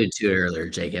 I alluded to it earlier,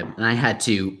 Jacob, and I had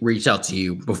to reach out to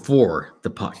you before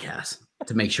the podcast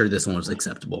to make sure this one was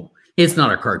acceptable. It's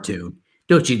not a cartoon.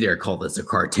 Don't you dare call this a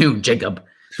cartoon, Jacob.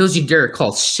 Don't you dare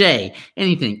call Shai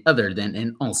anything other than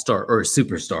an all-star or a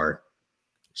superstar.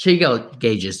 Shai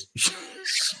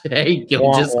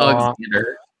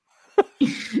Gilgeous-Alexander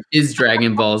is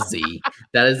Dragon Ball Z.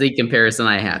 That is the comparison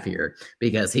I have here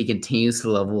because he continues to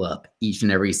level up each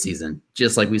and every season,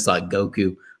 just like we saw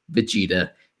Goku,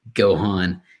 Vegeta,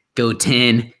 Gohan,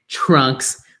 Goten,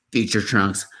 Trunks, Future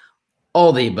Trunks,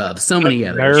 all the above. So many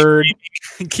others.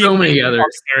 So many others.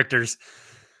 Characters.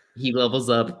 He levels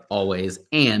up always,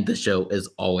 and the show is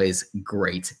always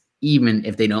great, even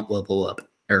if they don't level up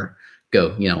or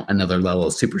go, another level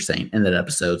of Super Saiyan in that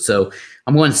episode. So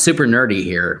I'm going super nerdy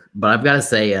here, but I've got to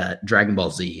say Dragon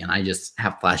Ball Z, and I just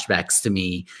have flashbacks to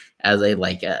me as a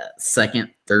second,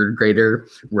 third grader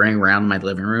running around my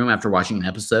living room after watching an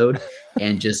episode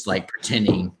and just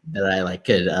pretending that I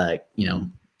could,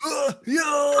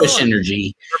 push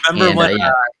energy. Remember when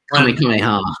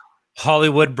Kamehameha.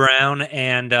 Hollywood Brown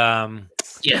and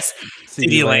yes,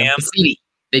 CD Lamb.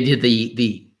 They did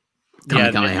the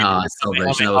Kamehameha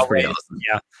celebration. That was pretty awesome.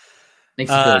 Yeah, makes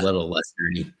you feel a little less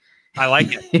nerdy. I like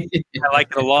it. I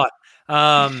like it a lot.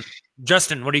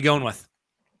 Justin, what are you going with?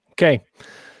 Okay,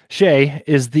 Shai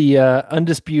is the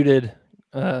undisputed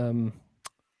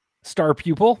star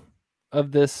pupil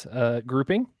of this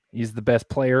grouping. He's the best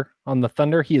player on the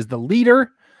Thunder. He is the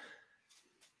leader.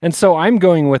 And so I'm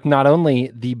going with not only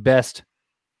the best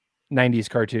 90s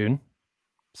cartoon.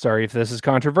 Sorry if this is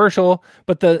controversial,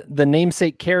 but the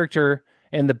namesake character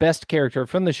and the best character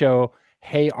from the show,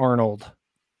 Hey Arnold.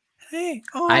 Hey,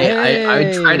 I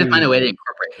would try to find a way to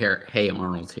incorporate Hey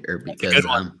Arnold here because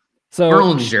So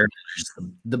Arnold and Jared are just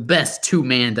the best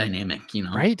two-man dynamic, you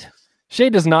know. right? Shay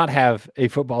does not have a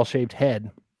football-shaped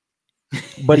head,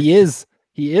 but he is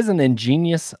an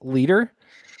ingenious leader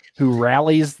who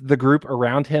rallies the group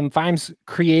around him, finds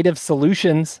creative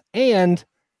solutions, and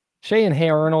Shay and Hey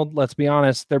Arnold, let's be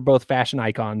honest, they're both fashion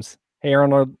icons. Hey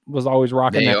Arnold was always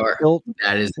rocking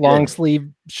that is long good. sleeve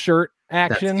shirt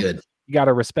action. That's good. You got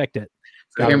to respect it.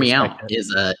 So hear me out.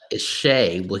 Is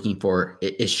Shay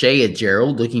is Shay a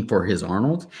Gerald looking for his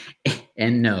Arnold?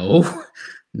 And no,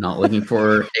 not looking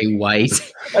for a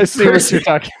white. I see what you're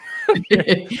talking.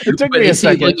 It took me a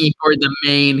second. Looking for the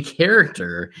main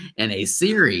character in a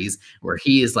series where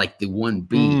he is like the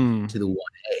 1B to the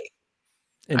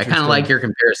 1A. I kind of like your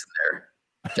comparison there,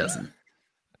 Justin.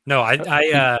 No, I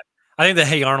think the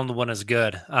Hey Arnold one is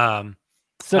good.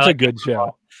 Such a good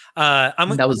show. That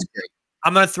was great.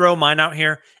 I'm going to throw mine out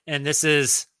here, and this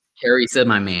is... Harry said,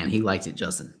 my man. He liked it,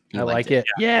 Justin. I like it.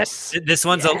 Yeah. Yes. This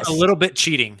one's a little bit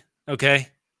cheating, okay?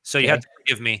 So you have to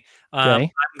forgive me. I'm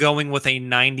going with a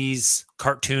 90s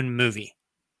cartoon movie.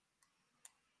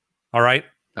 All right?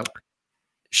 Oh.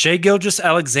 Shai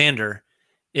Gilgeous-Alexander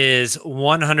is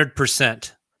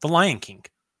 100% the Lion King.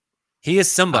 He is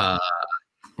Simba.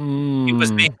 He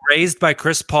was being raised by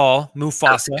Chris Paul,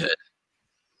 Mufasa,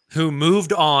 who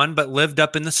moved on but lived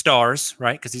up in the stars,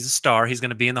 right? Because he's a star. He's going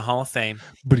to be in the Hall of Fame.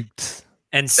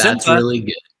 And that's really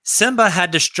good. Simba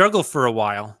had to struggle for a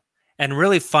while and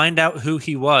really find out who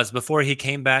he was before he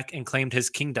came back and claimed his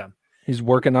kingdom. He's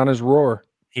working on his roar.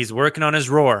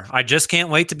 I just can't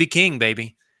wait to be king,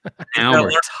 baby. He's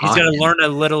going to learn a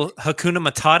little Hakuna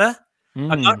Matata.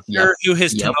 I'm not sure who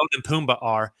his Timon and Pumbaa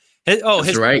are.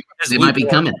 That's right. They might be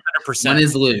coming. 100%. One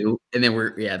is Lou, and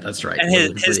then that's right.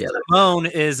 And his Timon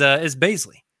is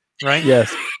Baisley, right?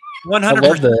 Yes.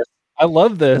 100%. I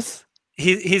love this.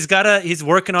 He's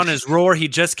working on his roar. He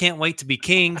just can't wait to be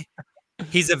king.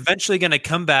 He's eventually going to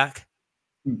come back.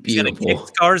 He's going to kick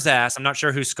Scar's ass. I'm not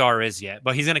sure who Scar is yet,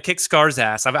 but he's going to kick Scar's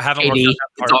ass. I haven't worked out that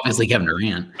part. It's obviously Kevin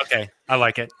Durant. Okay, I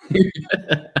like it.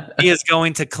 He is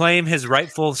going to claim his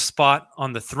rightful spot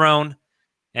on the throne,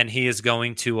 and he is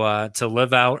going to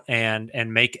live out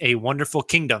and make a wonderful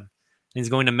kingdom. He's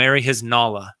going to marry his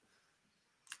Nala.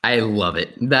 I love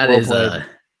it. That's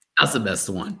the best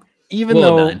one. Even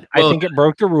though I think it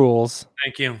broke the rules.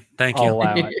 Thank you. I'll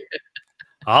allow it.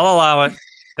 I'll allow it.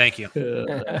 Thank you.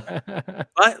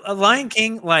 Lion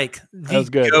King, like the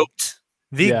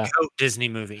GOAT Disney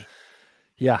movie.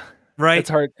 Yeah. Right.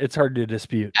 It's hard to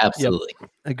dispute. Absolutely. Yep.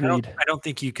 Agreed. I don't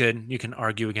think you can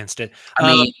argue against it.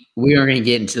 I mean, we are going to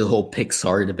get into the whole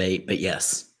Pixar debate, but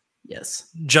yes.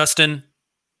 Justin,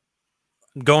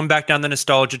 going back down the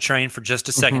nostalgia train for just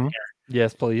a second here.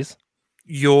 Yes, please.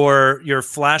 Your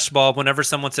flashbulb whenever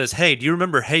someone says, "Hey, do you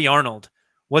remember Hey Arnold?"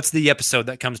 What's the episode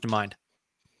that comes to mind?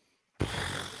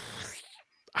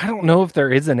 I don't know if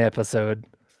there is an episode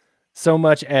so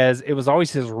much as it was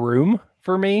always his room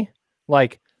for me.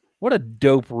 Like, what a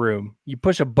dope room. You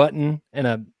push a button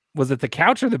and was it the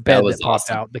couch or the bed that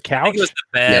popped out? The couch? I think it was the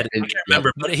bed. I can't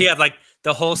remember, but he had like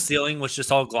the whole ceiling was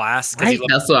just all glass. Right.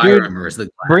 That's what I remember is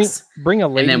the glass. Bring a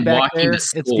lady and then back walking there, to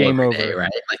school it's game over. Day, right?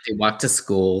 Like they walked to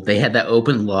school. They had that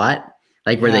open lot,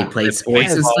 like where they played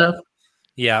sports and stuff.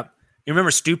 Yeah. You remember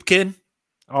Stoop Kid?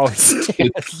 Oh,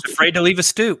 afraid to leave a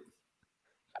stoop.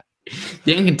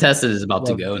 The Uncontested is about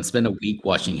to go and spend a week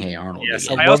watching Hey Arnold. Yes,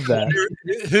 I love that. Wonder,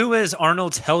 who is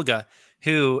Arnold's Helga,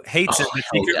 who hates him and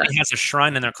secretly has a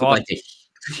shrine in their closet? Like the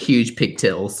huge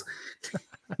pigtails.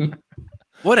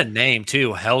 What a name,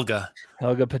 too, Helga.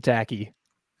 Helga Pataki.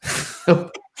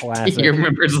 Classic. He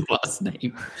remembers his last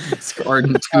name. Scarred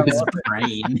into his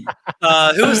brain.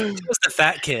 Who was the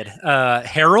fat kid?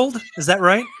 Harold? Is that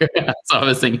right? That's what I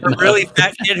was thinking. A really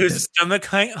fat kid whose stomach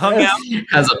hung out.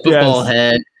 Has a football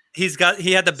head. He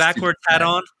had the backwards hat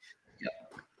on. Yep.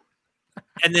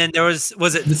 And then there was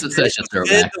it this is such a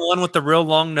Sid, the one with the real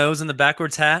long nose and the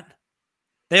backwards hat?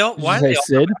 Why do they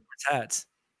all have backwards hats?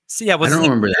 See, I don't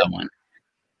remember that one.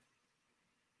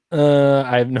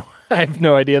 I have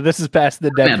no idea. This is past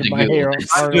the depth of my hair.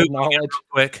 Knowledge.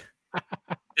 Quick.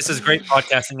 This is great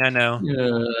podcasting, I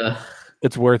know.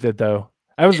 It's worth it though.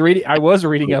 I was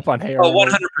reading up on hair.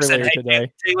 100%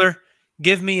 today. Taylor,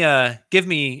 give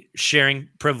me sharing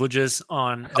privileges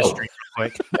on the stream real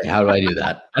quick. How do I do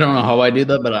that? I don't know how I do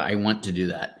that, but I want to do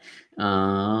that.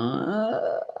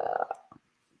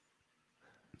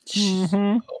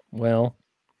 Well,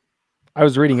 I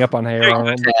was reading up on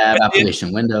Harold. Tab,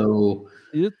 application window.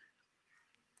 Yep.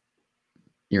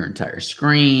 Your entire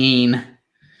screen.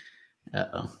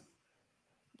 Uh-oh.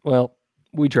 Well,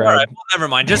 we All tried. right, well, never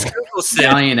mind. Just Google Sid.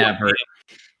 Valiant effort.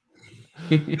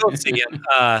 You'll see him.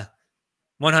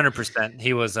 100%.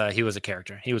 He was a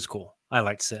character. He was cool. I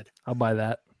liked Sid. I'll buy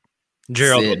that. Sid,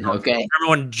 Gerald. okay. Remember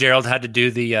when Gerald had to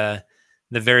do the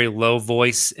very low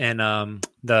voice in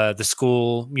the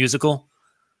school musical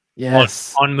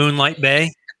Yes. on Moonlight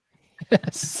Bay?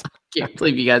 Yes. Can't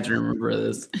believe you guys remember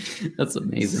this. That's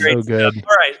amazing. So good.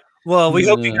 All right. Well, we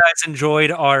hope you Yeah. guys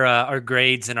enjoyed our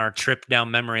grades and our trip down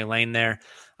memory lane there.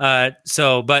 But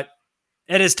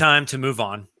it is time to move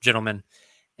on, gentlemen.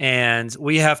 And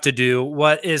we have to do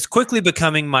what is quickly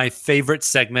becoming my favorite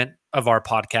segment of our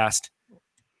podcast.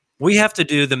 We have to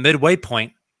do the midway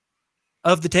point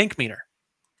of the tank meter.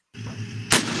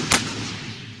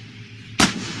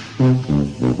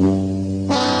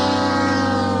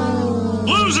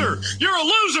 Loser! You're a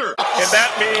loser! And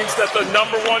that means that the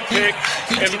number one pick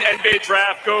in the NBA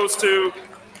draft goes to...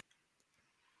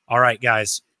 All right,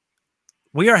 guys.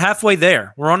 We are halfway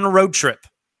there. We're on a road trip.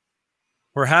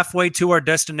 We're halfway to our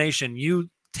destination. You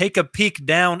take a peek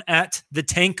down at the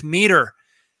tank meter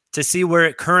to see where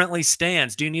it currently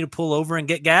stands. Do you need to pull over and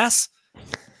get gas?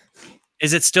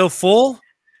 Is it still full?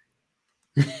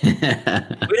 We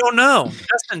don't know.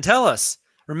 Justin, tell us.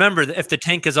 Remember, if the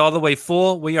tank is all the way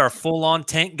full, we are full on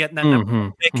tank getting that number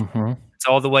one pick. It's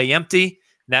all the way empty.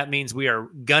 That means we are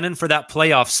gunning for that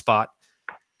playoff spot.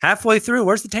 Halfway through,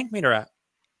 where's the tank meter at?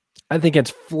 I think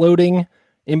it's floating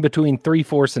in between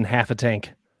 3/4 and half a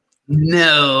tank.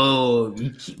 No,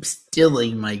 you keep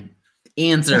stealing my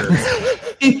answer.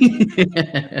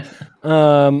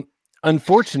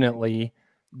 Unfortunately,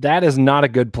 that is not a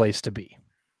good place to be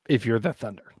if you're the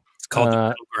Thunder. It's called the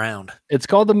middle ground. It's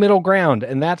called the middle ground,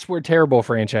 and that's where terrible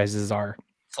franchises are.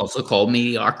 It's also called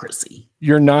mediocrity.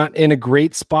 You're not in a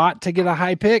great spot to get a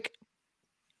high pick,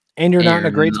 and you're not in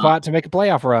a great spot to make a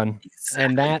playoff run.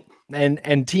 Exactly.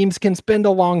 And teams can spend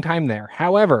a long time there.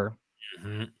 However,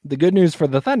 the good news for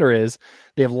the Thunder is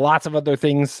they have lots of other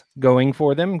things going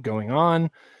for them, going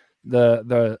on.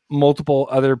 The multiple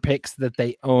other picks that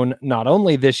they own, not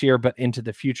only this year, but into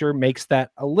the future, makes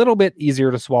that a little bit easier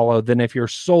to swallow than if you're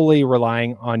solely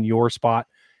relying on your spot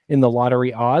in the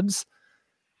lottery odds.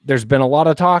 There's been a lot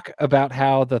of talk about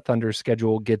how the Thunder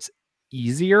schedule gets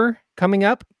easier coming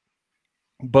up,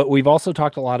 but we've also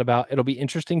talked a lot about it'll be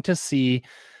interesting to see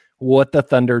what the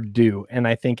Thunder do. And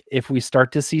I think if we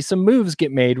start to see some moves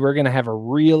get made, we're going to have a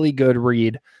really good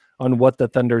read on what the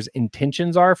Thunder's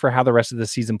intentions are for how the rest of the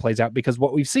season plays out. Because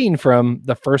what we've seen from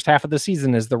the first half of the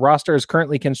season is the roster is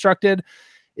currently constructed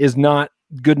is not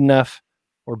good enough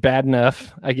or bad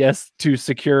enough, I guess, to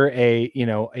secure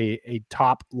a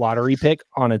top lottery pick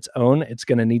on its own. It's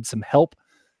going to need some help.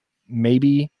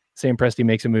 Maybe Sam Presti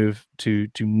makes a move to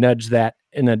nudge that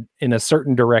in a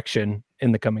certain direction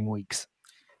in the coming weeks.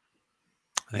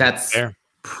 That's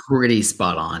pretty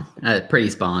spot on. Pretty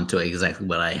spot on to exactly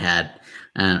what I had.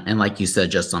 And like you said,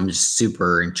 Justin, I'm just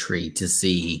super intrigued to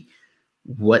see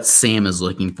what Sam is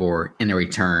looking for in a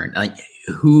return. Like,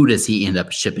 who does he end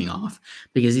up shipping off?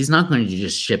 Because he's not going to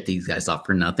just ship these guys off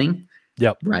for nothing.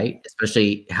 Yep. Right.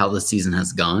 Especially how the season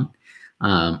has gone.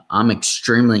 I'm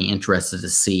extremely interested to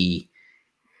see,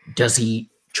 does he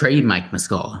trade Mike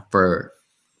Muscala for,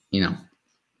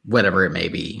 whatever it may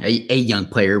be, a young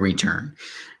player return,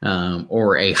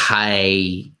 or a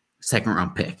high second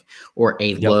round pick, or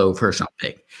a low first round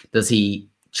pick? Does he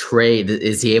trade?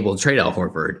 Is he able to trade Al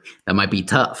Horford? That might be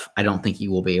tough. I don't think he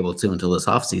will be able to until this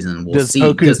offseason. We'll see.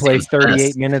 Does Poku play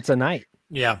 38 minutes a night?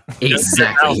 Yeah,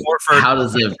 exactly. How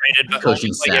does the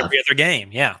coaching staff every other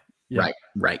game? Yeah.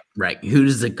 Right. Who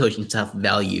does the coaching staff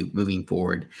value moving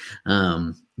forward?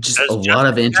 Just a lot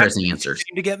of interesting answers.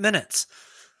 To get minutes.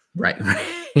 Right.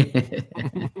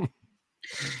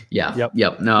 Yeah.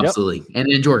 Yep. No, absolutely. And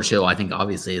then George Hill, I think,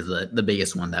 obviously, is the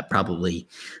biggest one that probably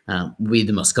will be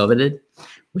the most coveted,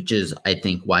 which is, I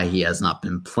think, why he has not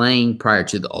been playing prior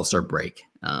to the All-Star break.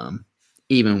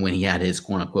 Even when he had his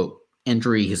quote unquote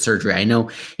injury, his surgery. I know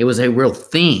it was a real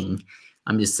thing.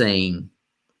 I'm just saying,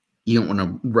 you don't want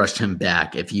to rush him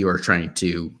back if you are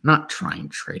not trying to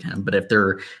trade him, but if there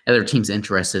are other teams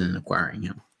interested in acquiring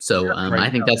him. So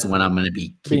I think that's when I'm going to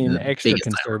be being extra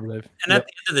conservative. And at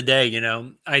the end of the day,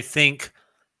 I think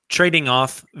trading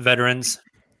off veterans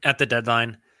at the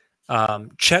deadline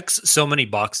checks so many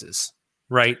boxes,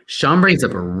 right? Sean brings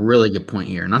up a really good point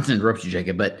here. Not to interrupt you,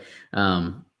 Jacob, but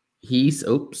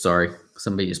sorry.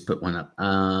 Somebody just put one up.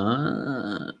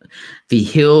 The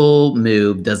Hill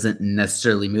move doesn't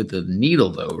necessarily move the needle,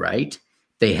 though, right?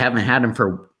 They haven't had him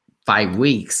for 5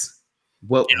 weeks,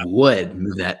 what would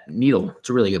move that needle? It's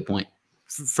a really good point.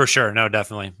 For sure. No,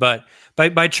 definitely. But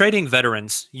by trading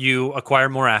veterans, you acquire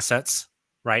more assets,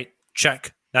 right?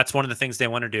 Check. That's one of the things they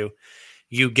want to do.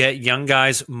 You get young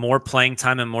guys more playing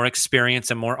time and more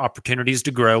experience and more opportunities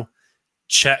to grow.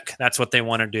 Check. That's what they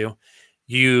want to do.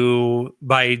 You,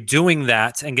 by doing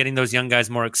that and getting those young guys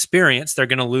more experience, they're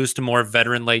going to lose to more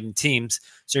veteran-laden teams.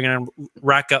 So you're going to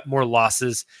rack up more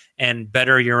losses and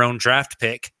better your own draft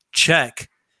pick. Check.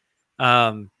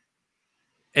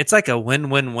 It's like a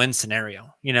win-win-win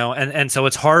scenario, and so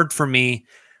it's hard for me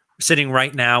sitting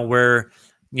right now where,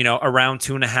 around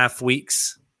 2.5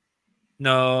 weeks.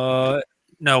 No,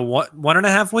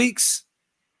 1.5 weeks.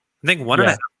 I think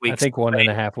 1.5 weeks. I think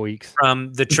 1.5 weeks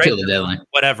from the trade deadline.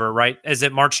 Whatever, right? Is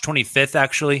it March 25th?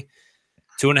 Actually,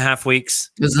 2.5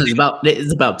 weeks. It's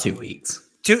about 2 weeks.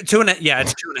 It's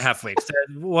 2.5 weeks.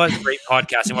 What great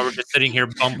podcasting while we're just sitting here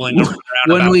bumbling around.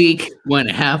 1 week,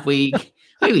 1.5 week,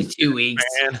 maybe 2 weeks,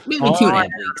 maybe 2.5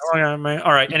 weeks.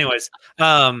 All right. Anyways,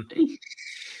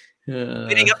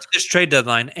 leading up to this trade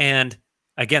deadline, and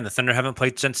again, the Thunder haven't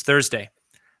played since Thursday.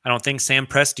 I don't think Sam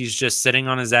Presti's just sitting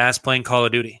on his ass playing Call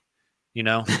of Duty.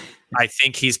 I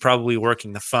think he's probably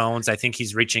working the phones. I think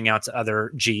he's reaching out to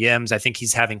other GMs. I think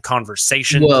he's having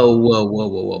conversations.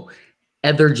 Whoa.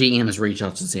 Other GMs reach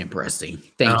out to Sam Presti.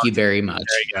 Thank you very much.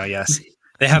 There you go. Yes.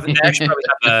 They actually probably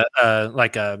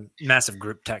have a massive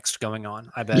group text going on.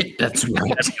 I bet. Yeah, that's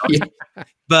right.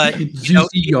 But did you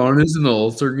see Giannis in the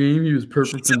All-Star game? He was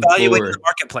perfect. He's evaluating the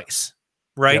marketplace,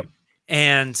 right? Yep.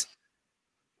 And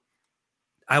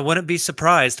I wouldn't be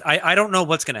surprised. I don't know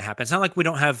what's going to happen. It's not like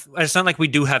we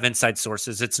do have inside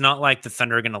sources. It's not like the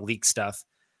Thunder are going to leak stuff.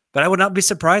 But I would not be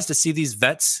surprised to see these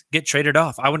vets get traded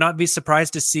off. I would not be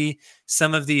surprised to see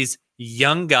some of these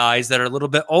young guys that are a little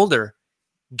bit older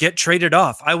get traded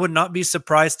off. I would not be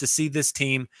surprised to see this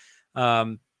team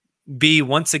be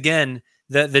once again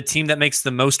the team that makes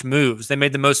the most moves. They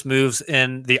made the most moves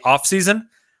in the offseason.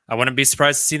 I wouldn't be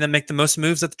surprised to see them make the most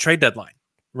moves at the trade deadline,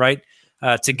 right?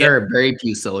 There are very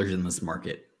few sellers in this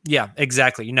market. Yeah,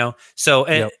 exactly. So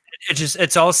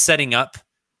it's all setting up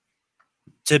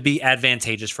to be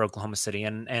advantageous for Oklahoma City,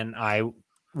 and I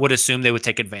would assume they would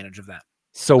take advantage of that.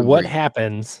 So what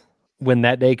happens when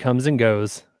that day comes and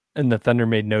goes and the Thunder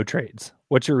made no trades?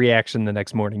 What's your reaction the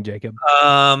next morning, Jacob?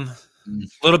 A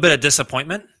little bit of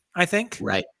disappointment, I think.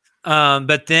 Right.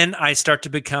 But then I start to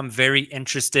become very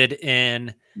interested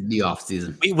in the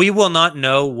offseason. We will not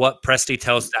know what Presti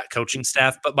tells that coaching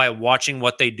staff, but by watching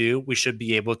what they do, we should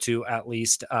be able to at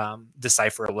least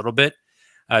decipher a little bit.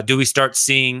 Do we start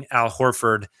seeing Al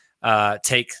Horford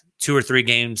take 2 or 3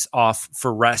 games off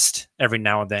for rest every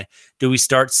now and then? Do we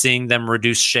start seeing them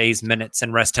reduce Shea's minutes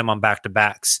and rest him on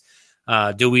back-to-backs?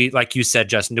 Do we, like you said,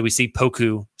 Justin, do we see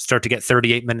Poku start to get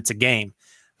 38 minutes a game?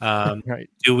 Right.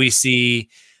 Do we see,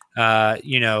 how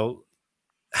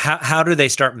do they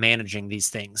start managing these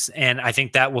things? And I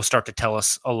think that will start to tell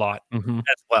us a lot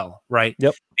as well, right?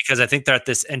 Yep. Because I think they're at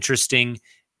this interesting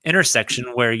intersection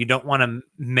where you don't want to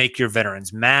make your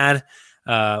veterans mad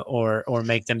or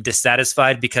make them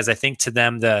dissatisfied, because I think to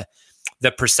them the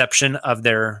perception of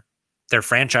their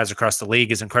franchise across the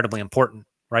league is incredibly important,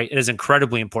 right? It is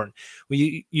incredibly important.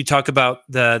 You talk about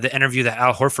the interview that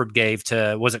Al Horford gave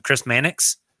to, was it Chris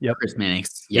Mannix? Yep. Chris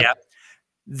Mannix. Yep. Yeah.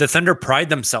 The Thunder pride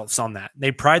themselves on that.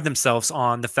 They pride themselves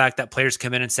on the fact that players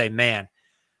come in and say, man,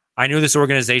 I knew this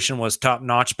organization was top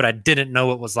notch, but I didn't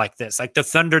know it was like this. Like the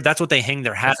Thunder, that's what they hang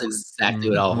their hat on. That's exactly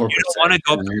what Al Horford said. You don't want to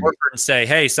go up to Horford and say,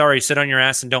 hey, sorry, sit on your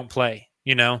ass and don't play,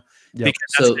 because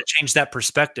that's going to change that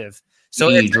perspective. So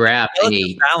you draft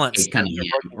a balance, Cunningham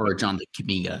or a Jonathan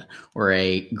Kuminga or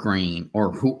a Green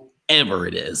or whoever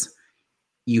it is,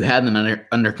 you have them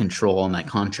under control on that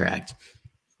contract.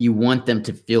 You want them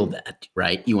to feel that,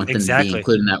 right? You want them to be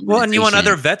included in that. Well, and you want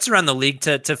other vets around the league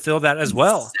to feel that as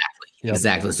well. Exactly. Yep.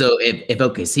 Exactly. So if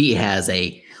OKC has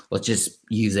let's just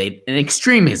use an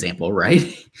extreme example, right?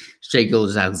 Shai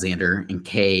Gilgeous-Alexander and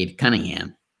Cade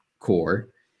Cunningham core,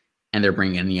 and they're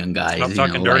bringing in young guys. Stop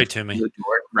talking dirty to me.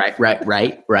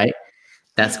 Right.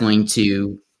 That's going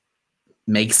to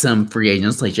make some free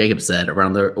agents, like Jacob said,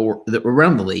 around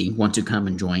the league want to come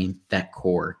and join that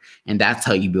core, and that's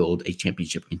how you build a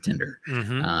championship contender.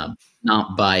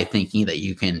 Not by thinking that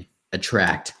you can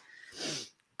attract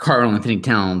Karl Anthony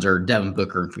Towns or Devin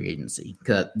Booker in free agency,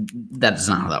 because that is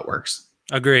not how that works.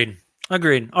 Agreed.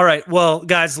 All right, well,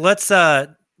 guys, let's.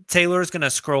 Taylor's going to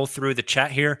scroll through the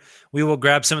chat here. We will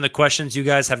grab some of the questions you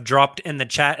guys have dropped in the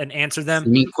chat and answer them.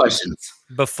 Any questions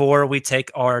before we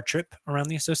take our trip around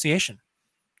the association?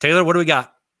 Taylor, what do we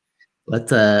got?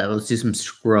 Let's do some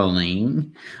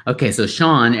scrolling. Okay, so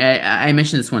Sean, I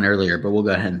mentioned this one earlier, but we'll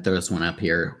go ahead and throw this one up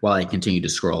here while I continue to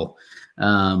scroll.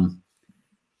 The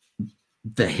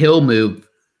Hill move,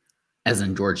 as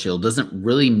in George Hill, doesn't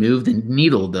really move the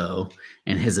needle, though,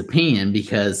 in his opinion,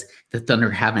 because the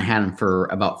Thunder haven't had him for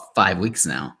about 5 weeks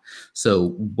now.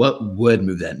 So what would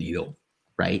move that needle,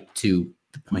 right, to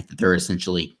the point that they're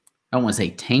essentially, I don't want to say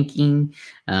tanking,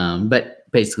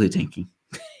 but basically tanking.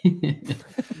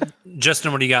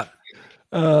 Justin, what do you got?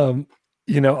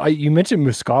 You mentioned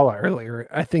Muscala earlier.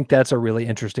 I think that's a really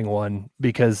interesting one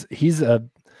because he's a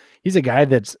guy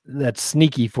that's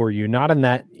sneaky for you. Not in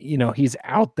that, he's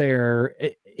out there.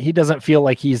 He doesn't feel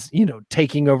like he's,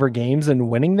 taking over games and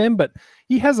winning them, but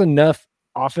he has enough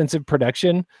offensive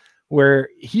production where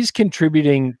he's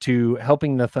contributing to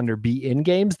helping the Thunder be in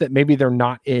games that maybe they're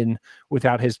not in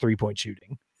without his 3-point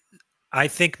shooting. I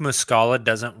think Muscala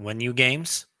doesn't win you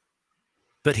games,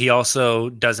 but he also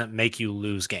doesn't make you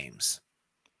lose games.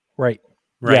 Right.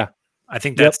 Yeah. I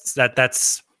think that's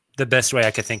the best way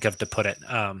I could think of to put it.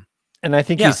 And I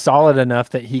think he's solid enough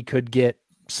that he could get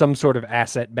some sort of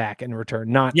asset back in return.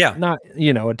 Not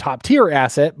a top tier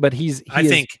asset, but he is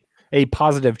a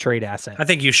positive trade asset. I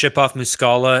think you ship off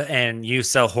Muscala and you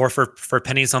sell Horford for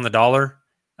pennies on the dollar,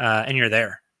 and you're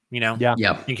there. Yeah.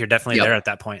 I think you're definitely there at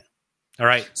that point. All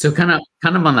right. So kind of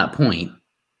on that point,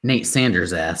 Nate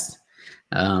Sanders asked,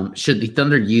 should the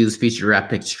Thunder use future draft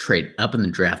picks to trade up in the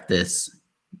draft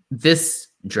this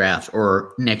draft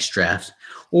or next draft,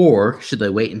 or should they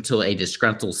wait until a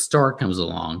disgruntled star comes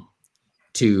along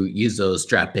to use those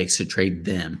draft picks to trade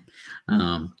them?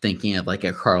 Thinking of like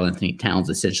a Karl Anthony Towns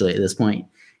essentially at this point.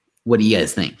 What do you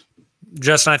guys think?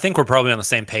 Justin, I think we're probably on the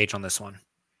same page on this one.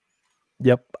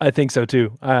 Yep, I think so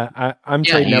too. I'm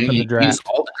trading up in the draft. Use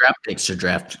all the draft picks to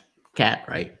draft Cat,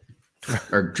 right?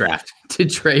 Or draft to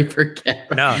trade for Cat.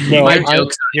 No,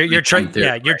 you're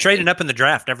trading up in the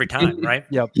draft every time, right?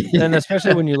 Yep. And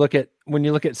especially when you look at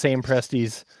Sam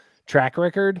Presti's track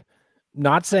record,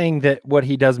 not saying that what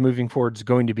he does moving forward is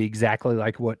going to be exactly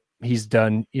like what he's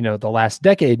done, the last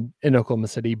decade in Oklahoma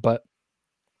City, but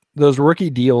those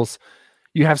rookie deals,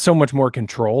 you have so much more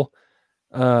control.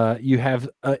 You have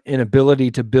an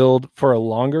ability to build for a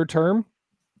longer term,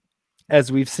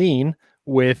 as we've seen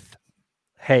with,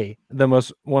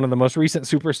 one of the most recent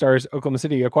superstars Oklahoma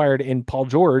City acquired in Paul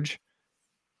George.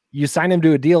 You sign him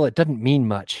to a deal, it doesn't mean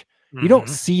much. Mm-hmm. You don't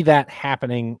see that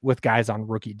happening with guys on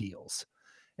rookie deals.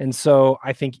 And so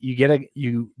I think you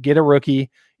get a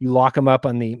rookie, you lock him up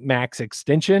on the max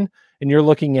extension, and you're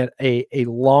looking at a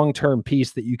long-term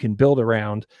piece that you can build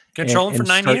around. Control him for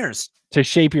 9 years. To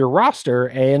shape your roster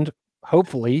and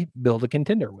hopefully build a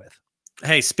contender with.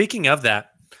 Hey, speaking of that,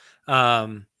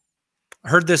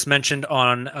 heard this mentioned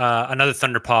on another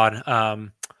Thunder pod.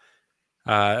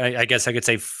 I guess I could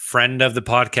say friend of the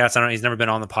podcast. I don't know. He's never been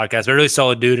on the podcast, but a really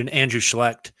solid dude. And Andrew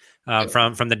Schlecht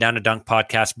from the Down to Dunk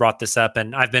podcast brought this up,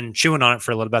 and I've been chewing on it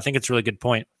for a little bit. I think it's a really good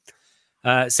point.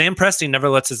 Sam Presti never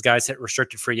lets his guys hit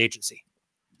restricted free agency.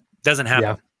 Doesn't happen.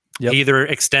 Yeah. Yep. He either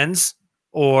extends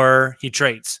or he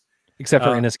trades. Except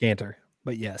for Enes Kanter,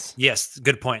 but yes. Yes,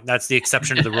 good point. That's the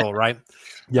exception to the rule, right?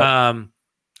 Yeah.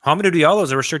 Hamidou Diallo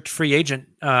is a restricted free agent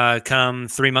come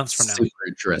 3 months from now. Super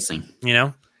interesting.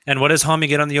 And what does Hami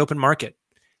get on the open market?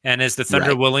 And is the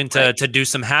Thunder willing to do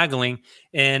some haggling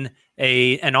in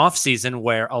an offseason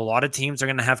where a lot of teams are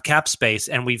going to have cap space,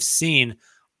 and we've seen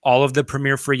all of the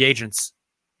premier free agents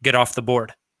get off the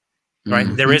board, right?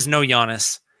 Mm-hmm. There is no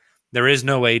Giannis. There is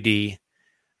no AD.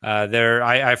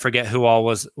 I forget who all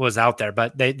was out there,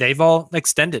 but they've all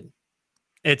extended.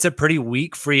 It's a pretty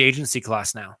weak free agency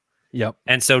class now. Yep.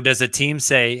 And so does a team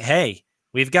say, hey,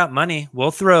 we've got money.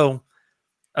 We'll throw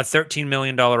a $13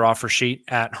 million offer sheet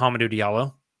at Hamidou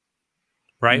Diallo,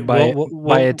 right?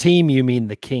 By a team, you mean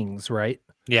the Kings, right?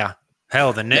 Yeah.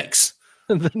 Hell, the Knicks.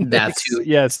 That's who.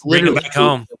 Yes. Bring it back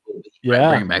home. Yeah.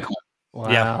 Bring it back home.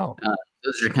 Wow. Yeah.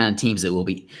 Those are the kind of teams that will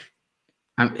be.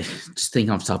 I'm just thinking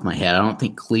off the top of my head. I don't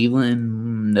think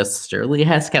Cleveland necessarily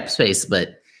has cap space,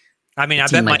 but I mean, I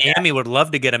bet Miami would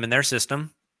love to get him in their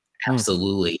system.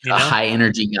 Absolutely. A high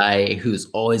energy guy who's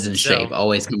always in shape,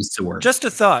 always comes to work. Just a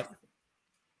thought.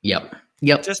 Yep.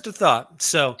 Just a thought.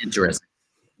 So interesting.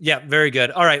 Yeah, very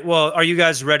good. All right. Well, are you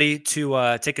guys ready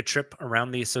to take a trip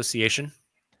around the association?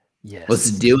 Yes. Let's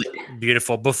do it.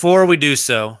 Beautiful. Before we do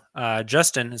so,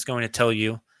 Justin is going to tell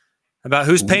you about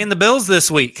who's paying the bills this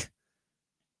week.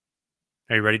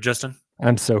 Are you ready, Justin?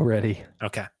 I'm so ready.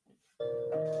 Okay.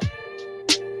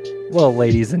 Well,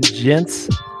 ladies and gents,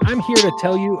 I'm here to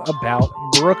tell you about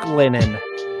Brooklinen.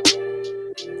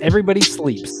 Everybody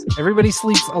sleeps. Everybody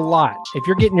sleeps a lot. If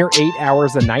you're getting your 8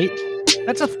 hours a night,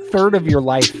 That's a third of your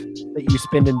life that you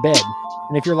spend in bed.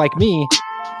 And if you're like me,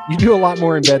 you do a lot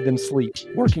more in bed than sleep.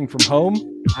 Working from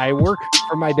home, I work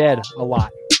from my bed a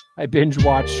lot. I binge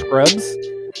watch Scrubs.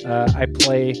 I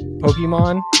play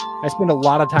Pokemon. I spend a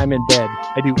lot of time in bed.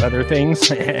 I do other things.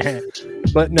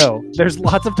 But no, there's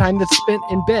lots of time that's spent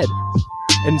in bed.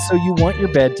 And so you want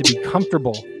your bed to be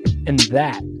comfortable. And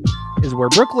that is where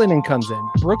Brooklinen comes in.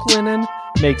 Brooklinen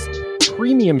makes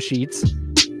premium sheets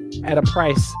at a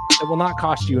price that will not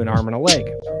cost you an arm and a leg.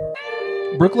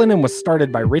 Brooklinen was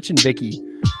started by Rich and Vicky,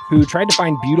 who tried to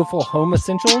find beautiful home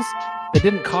essentials that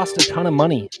didn't cost a ton of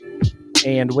money.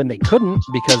 And when they couldn't,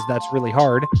 because that's really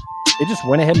hard, they just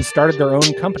went ahead and started their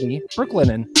own company,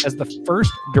 Brooklinen, as the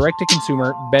first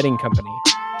direct-to-consumer bedding company.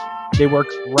 They work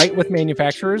right with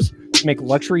manufacturers to make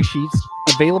luxury sheets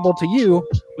available to you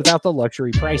without the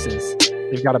luxury prices.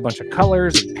 They've got a bunch of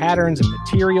colors and patterns and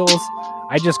materials.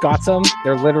 I just got some.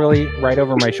 They're literally right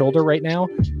over my shoulder right now,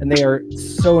 and they are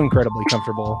so incredibly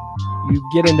comfortable. You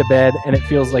get into bed, and it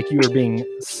feels like you are being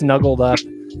snuggled up.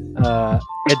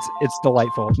 It's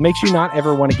delightful. It makes you not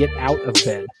ever want to get out of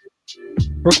bed.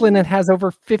 Brooklinen has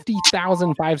over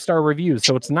 50,000 5-star reviews,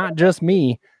 so it's not just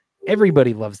me.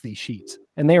 Everybody loves these sheets,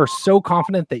 and they are so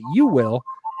confident that you will.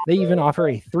 They even offer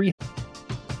a 3.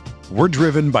 We're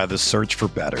driven by the search for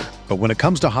better. But when it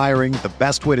comes to hiring, the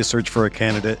best way to search for a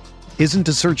candidate isn't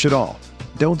to search at all.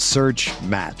 Don't search,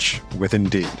 match with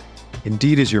Indeed.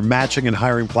 Indeed is your matching and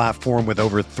hiring platform with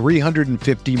over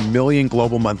 350 million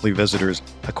global monthly visitors,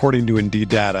 according to Indeed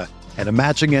data, and a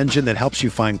matching engine that helps you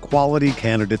find quality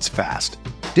candidates fast.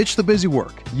 Ditch the busy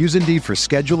work. Use Indeed for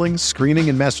scheduling, screening,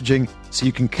 and messaging so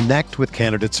you can connect with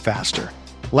candidates faster.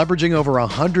 Leveraging over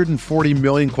 140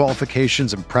 million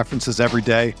qualifications and preferences every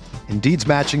day, Indeed's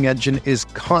matching engine is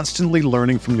constantly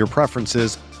learning from your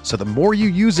preferences, so the more you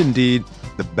use Indeed,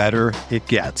 the better it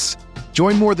gets.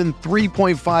 Join more than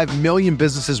 3.5 million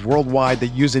businesses worldwide that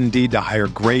use Indeed to hire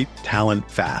great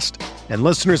talent fast. And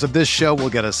listeners of this show will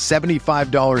get a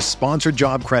 $75 sponsored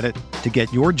job credit to get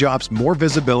your jobs more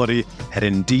visibility at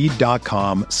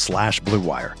Indeed.com/Blue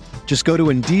Wire. Just go to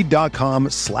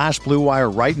Indeed.com/Blue Wire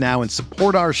right now and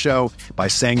support our show by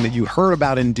saying that you heard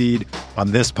about Indeed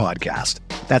on this podcast.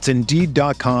 That's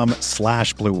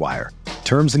Indeed.com/Blue Wire.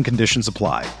 Terms and conditions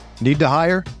apply. Need to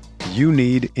hire? You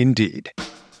need Indeed.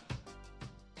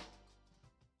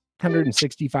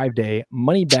 165-day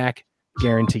money-back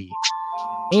guarantee.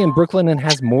 And Brooklinen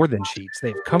has more than sheets. They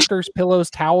have comforters, pillows,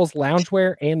 towels,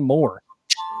 loungewear, and more.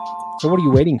 So what are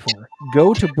you waiting for?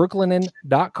 Go to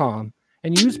Brooklinen.com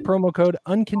and use promo code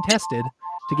UNCONTESTED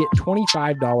to get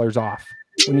 $25 off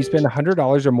when you spend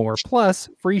 $100 or more, plus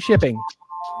free shipping.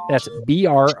 That's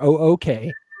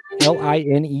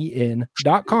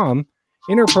BROOKLINEN.com.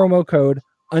 Enter promo code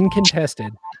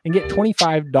UNCONTESTED and get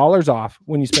 $25 off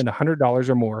when you spend $100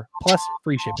 or more, plus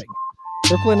free shipping.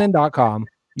 Brooklinen.com.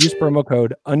 Use promo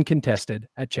code UNCONTESTED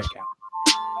at checkout.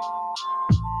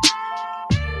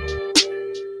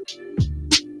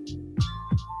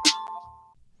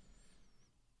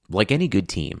 Like any good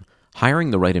team, hiring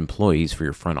the right employees for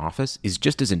your front office is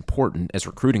just as important as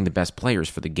recruiting the best players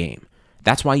for the game.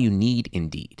 That's why you need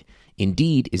Indeed.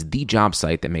 Indeed is the job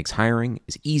site that makes hiring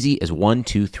as easy as 1,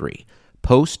 2, 3.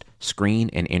 Post, screen,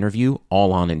 and interview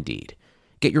all on Indeed.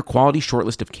 Get your quality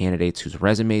shortlist of candidates whose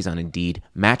resumes on Indeed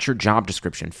match your job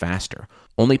description faster.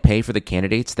 Only pay for the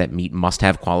candidates that meet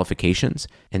must-have qualifications,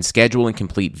 and schedule and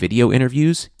complete video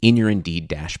interviews in your Indeed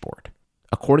dashboard.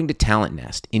 According to Talent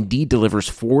Nest, Indeed delivers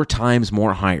 4 times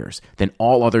more hires than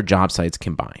all other job sites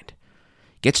combined.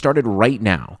 Get started right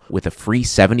now with a free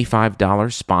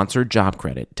 $75 sponsored job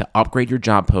credit to upgrade your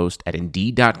job post at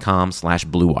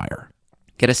Indeed.com/Blue Wire.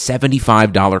 Get a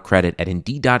 $75 credit at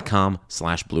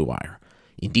Indeed.com/Blue Wire.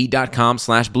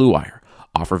 Indeed.com/Blue Wire.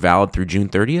 Offer valid through June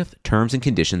 30th. Terms and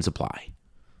conditions apply.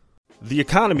 The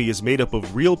economy is made up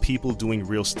of real people doing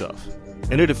real stuff,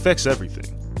 and it affects everything.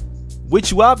 Which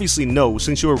you obviously know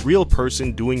since you're a real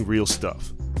person doing real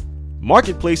stuff.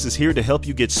 Marketplace is here to help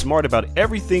you get smart about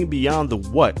everything beyond the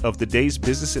what of the day's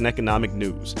business and economic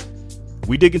news.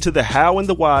 We dig into the how and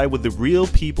the why with the real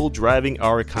people driving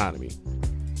our economy.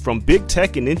 From big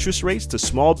tech and interest rates to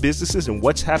small businesses and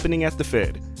what's happening at the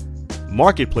Fed.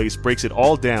 Marketplace breaks it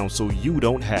all down so you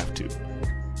don't have to.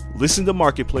 Listen to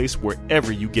Marketplace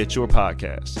wherever you get your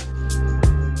podcasts.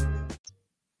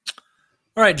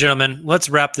 All right, gentlemen, let's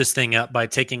wrap this thing up by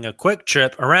taking a quick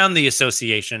trip around the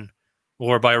association,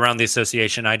 or by around the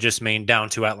association, I just mean down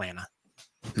to Atlanta.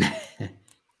 I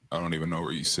don't even know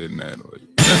where you're sitting at.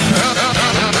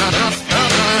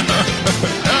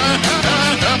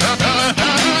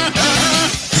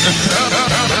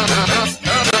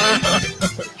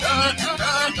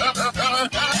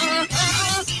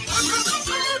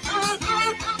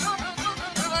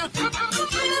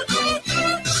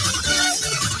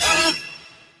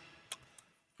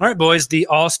 All right, boys. The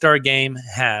All-Star Game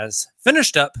has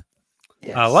finished up.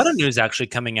 Yes. A lot of news actually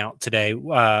coming out today.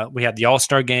 We had the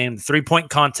All-Star Game, the three-point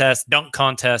contest, dunk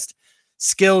contest,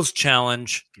 skills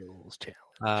challenge.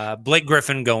 Blake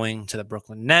Griffin going to the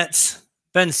Brooklyn Nets,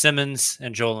 Ben Simmons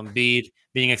and Joel Embiid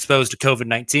being exposed to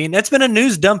COVID-19. That's been a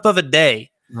news dump of a day.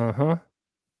 Uh-huh.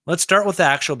 Let's start with the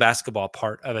actual basketball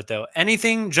part of it, though.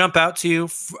 Anything jump out to you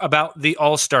about the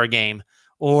All-Star Game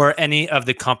or any of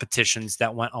the competitions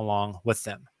that went along with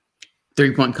them?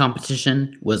 Three-point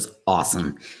competition was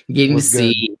awesome. Getting to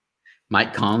see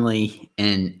Mike Conley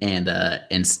and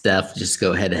Steph just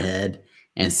go head-to-head,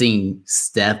 and seeing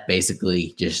Steph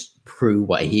basically just prove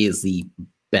why he is the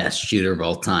best shooter of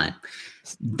all time.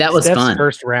 That was Steph's fun.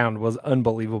 First round was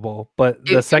unbelievable, but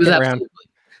the second round,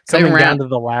 coming down to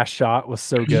the last shot, was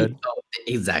so good.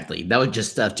 Exactly. That was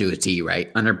just Steph to a T,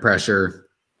 right? Under pressure,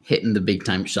 hitting the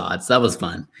big-time shots. That was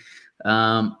fun.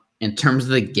 In terms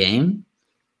of the game,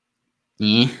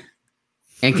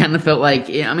 it kind of felt like,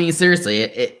 I mean,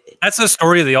 seriously, that's the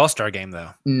story of the All-Star Game,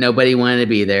 though. Nobody wanted to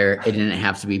be there. It didn't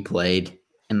have to be played,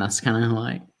 and that's kind of how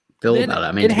I feel about it.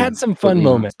 I mean, it had some fun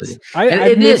moments.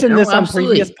 I mentioned this on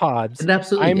previous pods.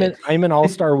 I'm an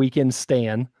All-Star Weekend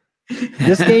stan.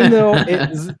 This game, though,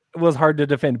 was hard to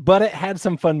defend, but it had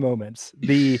some fun moments.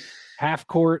 The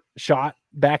half-court shot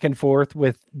back and forth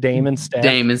with Dame and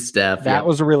Steph. That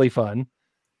was really fun.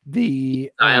 The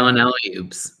Zion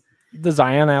alley-oops. The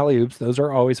Zion alley-oops. Those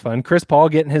are always fun. Chris Paul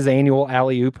getting his annual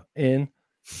alley-oop in.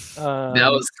 That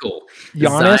was cool.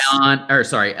 Giannis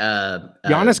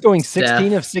going Steph,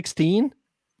 16 of 16.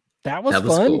 That was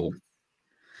fun. Cool.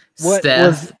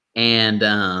 Steph and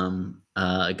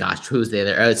who was the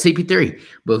other? CP3.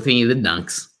 Both getting the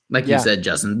dunks. Like you said,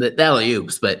 Justin, the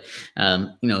alley-oops, but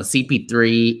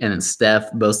CP3 and then Steph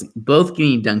both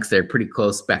getting dunks there pretty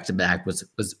close back to back was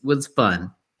fun.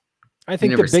 I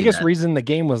think the biggest reason the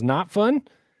game was not fun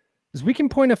is we can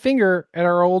point a finger at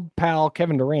our old pal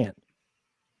Kevin Durant.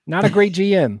 Not a great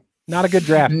GM, not a good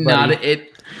draft.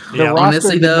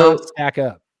 Honestly, though, stack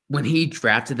up. When he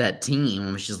drafted that team,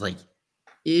 it was just like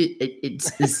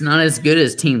it's not as good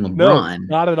as Team LeBron. No,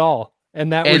 not at all.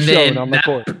 And that was shown on the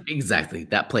court. Exactly.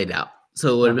 That played out.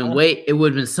 So it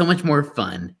would have been so much more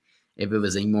fun if it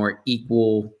was a more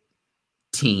equal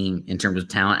team in terms of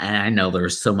talent. And I know there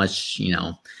was so much,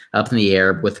 up in the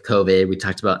air with COVID. We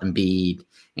talked about Embiid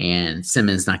and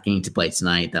Simmons not getting to play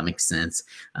tonight. That makes sense.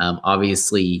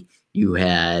 Obviously you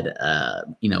had,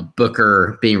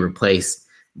 Booker being replaced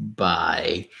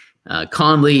by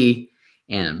Conley,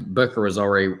 and Booker was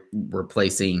already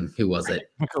replacing, who was it?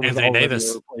 Anthony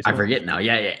Davis. I forget now.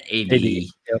 Yeah. AD.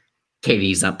 Yep.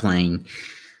 KD's not playing.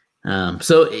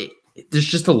 So there's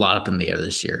just a lot up in the air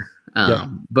this year.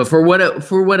 But for what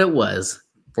it was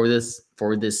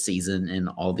for this season and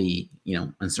all the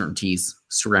uncertainties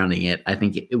surrounding it, I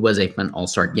think it was a fun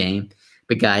All-Star game.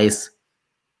 But guys,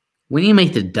 we need to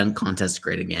make the dunk contest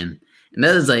great again, and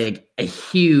that is like a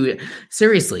huge.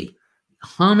 Seriously,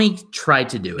 Homie tried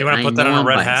to do it. You want to put that on a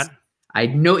red hat? I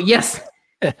know. Yes.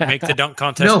 Make the dunk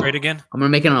contest great again. I'm gonna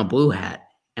make it on a blue hat,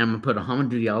 and I'm gonna put a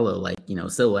Hamidou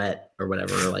Diallo silhouette or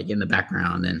whatever in the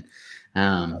background, and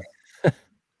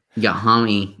you got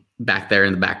Hami back there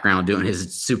in the background doing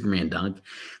his Superman dunk.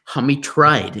 Hami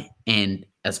tried, and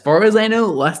as far as I know,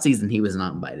 last season he was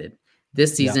not invited.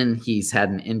 This season he's had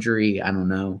an injury. I don't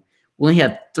know. We only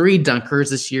had 3 dunkers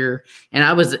this year, and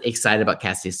I was excited about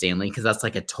Cassius Stanley because that's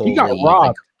like a totally. He got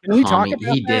robbed. Can we talk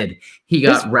about he that? did. He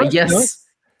got right. Yes.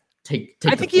 Take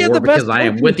I think the he had the best because I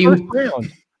am with you.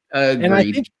 And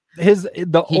I think he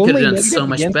could have done so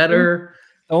much better.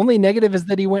 The only negative is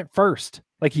that he went first.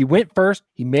 Like he went first,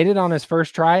 he made it on his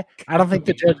first try. I don't think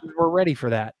the judges were ready for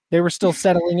that. They were still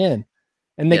settling in,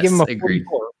 and they give him a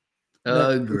 44.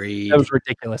 Agreed. That was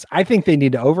ridiculous. I think they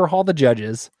need to overhaul the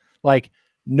judges. Like,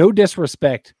 no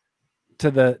disrespect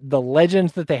to the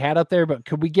legends that they had up there, but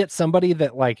could we get somebody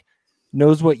that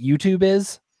knows what YouTube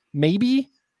is? Maybe.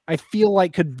 I feel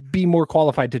like could be more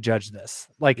qualified to judge this.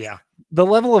 The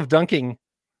level of dunking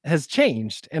has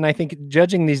changed, and I think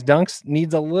judging these dunks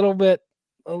needs a little bit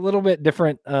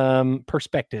different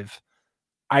perspective.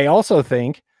 I also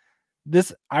think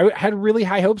I had really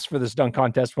high hopes for this dunk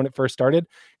contest when it first started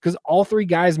because all 3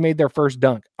 guys made their first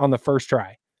dunk on the first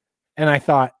try, and I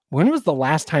thought, when was the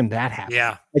last time that happened?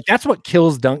 Yeah, that's what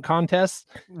kills dunk contests.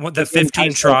 What, the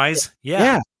 15 tries?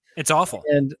 Yeah, it's awful.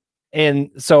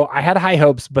 And so I had high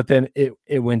hopes, but then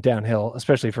it went downhill,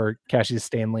 especially for Cassius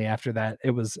Stanley after that.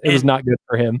 It was not good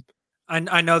for him.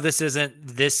 I know this isn't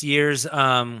this year's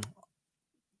All-Star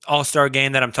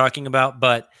game that I'm talking about,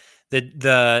 but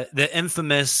the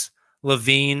infamous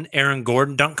Levine Aaron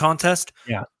Gordon dunk contest.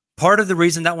 Yeah. part of the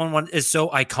reason that one is so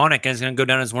iconic and is going to go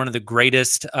down as one of the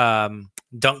greatest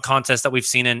dunk contests that we've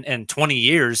seen in 20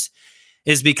 years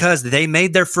is because they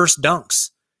made their first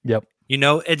dunks. Yep. You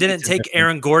know, it didn't take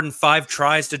Aaron Gordon 5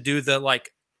 tries to do the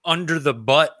like under the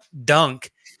butt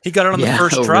dunk. He got it on the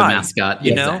first try. The mascot.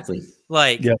 You know, exactly.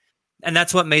 Like, and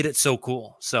that's what made it so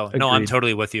cool. So Agreed. no, I'm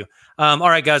totally with you. All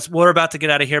right, guys, we're about to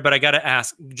get out of here, but I got to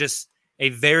ask just a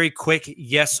very quick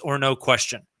yes or no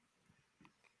question.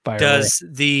 Does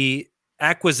the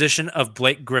acquisition of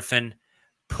Blake Griffin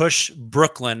push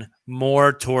Brooklyn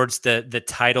more towards the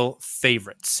title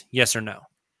favorites? Yes or no?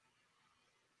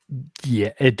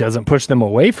 Yeah, it doesn't push them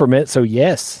away from it. So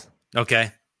yes.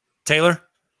 Okay. Taylor?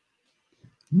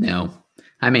 No.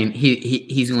 I mean,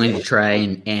 he's going to try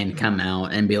and come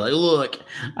out and be like, look,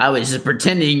 I was just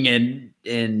pretending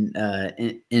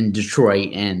in Detroit,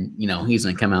 and you know he's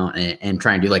going to come out and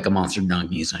try and do like a monster dunk,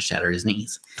 and he's going to shatter his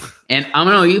knees. And I'm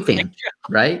an OU fan,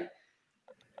 right?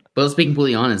 But let's be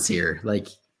completely honest here. Like,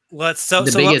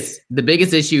 the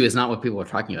biggest issue is not what people are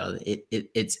talking about.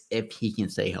 It's if he can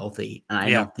stay healthy, and I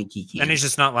don't think he can. And he's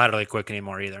just not laterally quick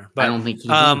anymore either. But I don't think he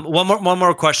can. One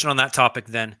more question on that topic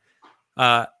then.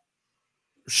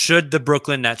 Should the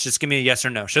Brooklyn Nets, just give me a yes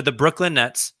or no, should the Brooklyn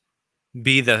Nets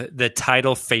be the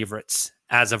title favorites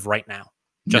as of right now?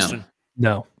 Justin?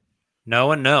 No.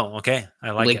 No and no. Okay.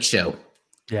 I like it. Show.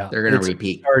 Yeah. They're going to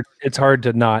repeat. It's hard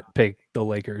to not pick the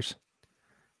Lakers.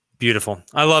 Beautiful.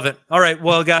 I love it. All right.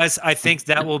 Well, guys, I think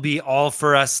that will be all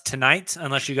for us tonight,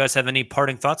 unless you guys have any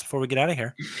parting thoughts before we get out of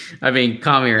here. I mean,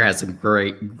 Kamir has some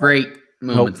great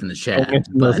moments in the chat.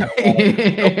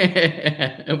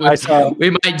 We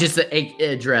might just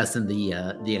address in the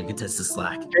uncontested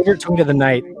Slack. Favorite tweet of the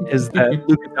night is that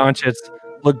Luka Doncic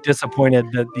looked disappointed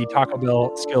that the Taco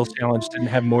Bell skills challenge didn't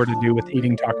have more to do with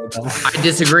eating Taco Bell. I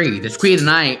disagree. The tweet of the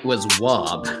night was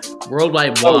Wob,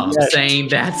 Worldwide Wob, saying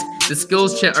that the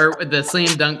skills or the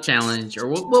slam dunk challenge, or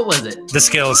what was it? The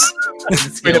skills.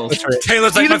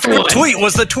 Taylor's like, my favorite tweet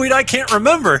was the tweet I can't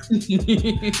remember.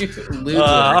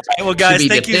 All right, well, guys,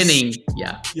 thank you.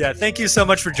 Yeah. Thank you so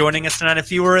much for joining us tonight.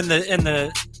 If you were in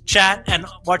the chat and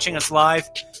watching us live,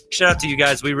 shout out to you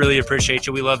guys. We really appreciate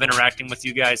you. We love interacting with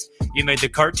you guys. You made the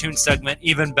cartoon segment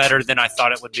even better than I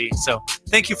thought it would be. So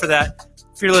thank you for that.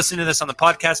 If you're listening to this on the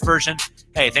podcast version,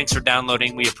 hey, thanks for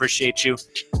downloading. We appreciate you.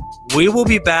 We will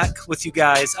be back with you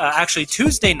guys actually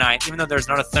Tuesday night, even though there's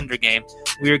not a Thunder game.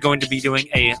 We are going to be doing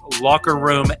a locker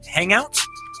room hangout.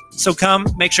 So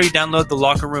make sure you download the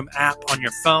Locker Room app on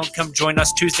your phone. Come join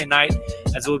us Tuesday night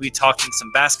as we'll be talking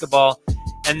some basketball.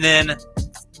 And then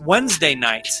Wednesday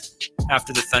night,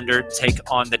 after the Thunder take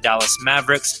on the Dallas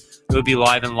Mavericks, we'll be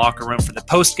live in Locker Room for the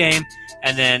post game.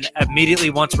 And then immediately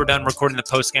once we're done recording the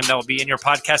post game, that will be in your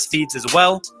podcast feeds as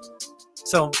well.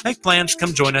 So make plans,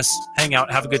 come join us, hang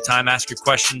out, have a good time, ask your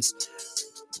questions.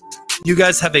 You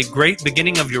guys have a great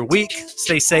beginning of your week.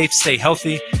 Stay safe, stay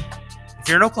healthy. If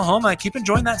you're in Oklahoma, keep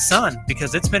enjoying that sun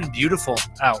because it's been beautiful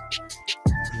out.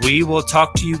 We will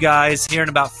talk to you guys here in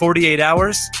about 48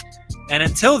 hours. And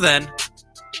until then,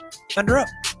 Thunder up.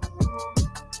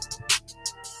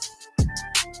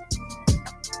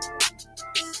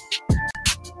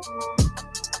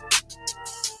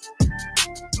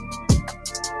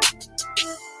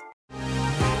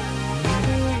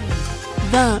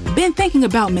 Been thinking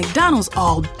about McDonald's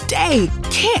all day.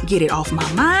 Can't get it off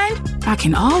my mind. I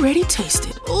can already taste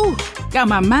it. Ooh, got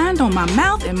my mind on my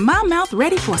mouth and my mouth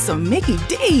ready for some Mickey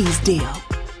D's deal.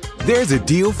 There's a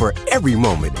deal for every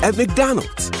moment at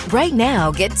McDonald's. Right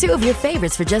now, get 2 of your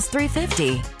favorites for just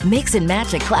 $3.50. Mix and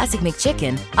match a classic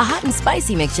McChicken, a hot and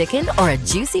spicy McChicken, or a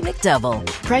juicy McDouble.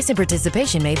 Price and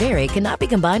participation may vary. Cannot be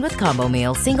combined with combo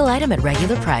meal. Single item at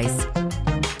regular price.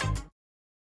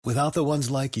 Without the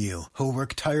ones like you, who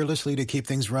work tirelessly to keep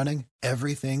things running,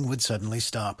 everything would suddenly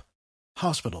stop.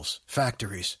 Hospitals,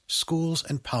 factories, schools,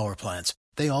 and power plants,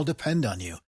 they all depend on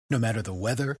you. No matter the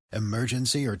weather,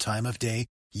 emergency, or time of day,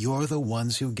 you're the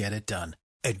ones who get it done.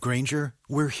 At Grainger,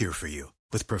 we're here for you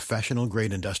with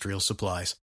professional-grade industrial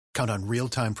supplies. Count on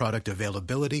real-time product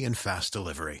availability and fast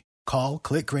delivery. Call,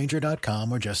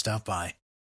 clickgrainger.com, or just stop by.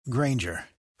 Grainger,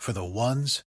 for the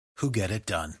ones who get it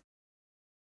done.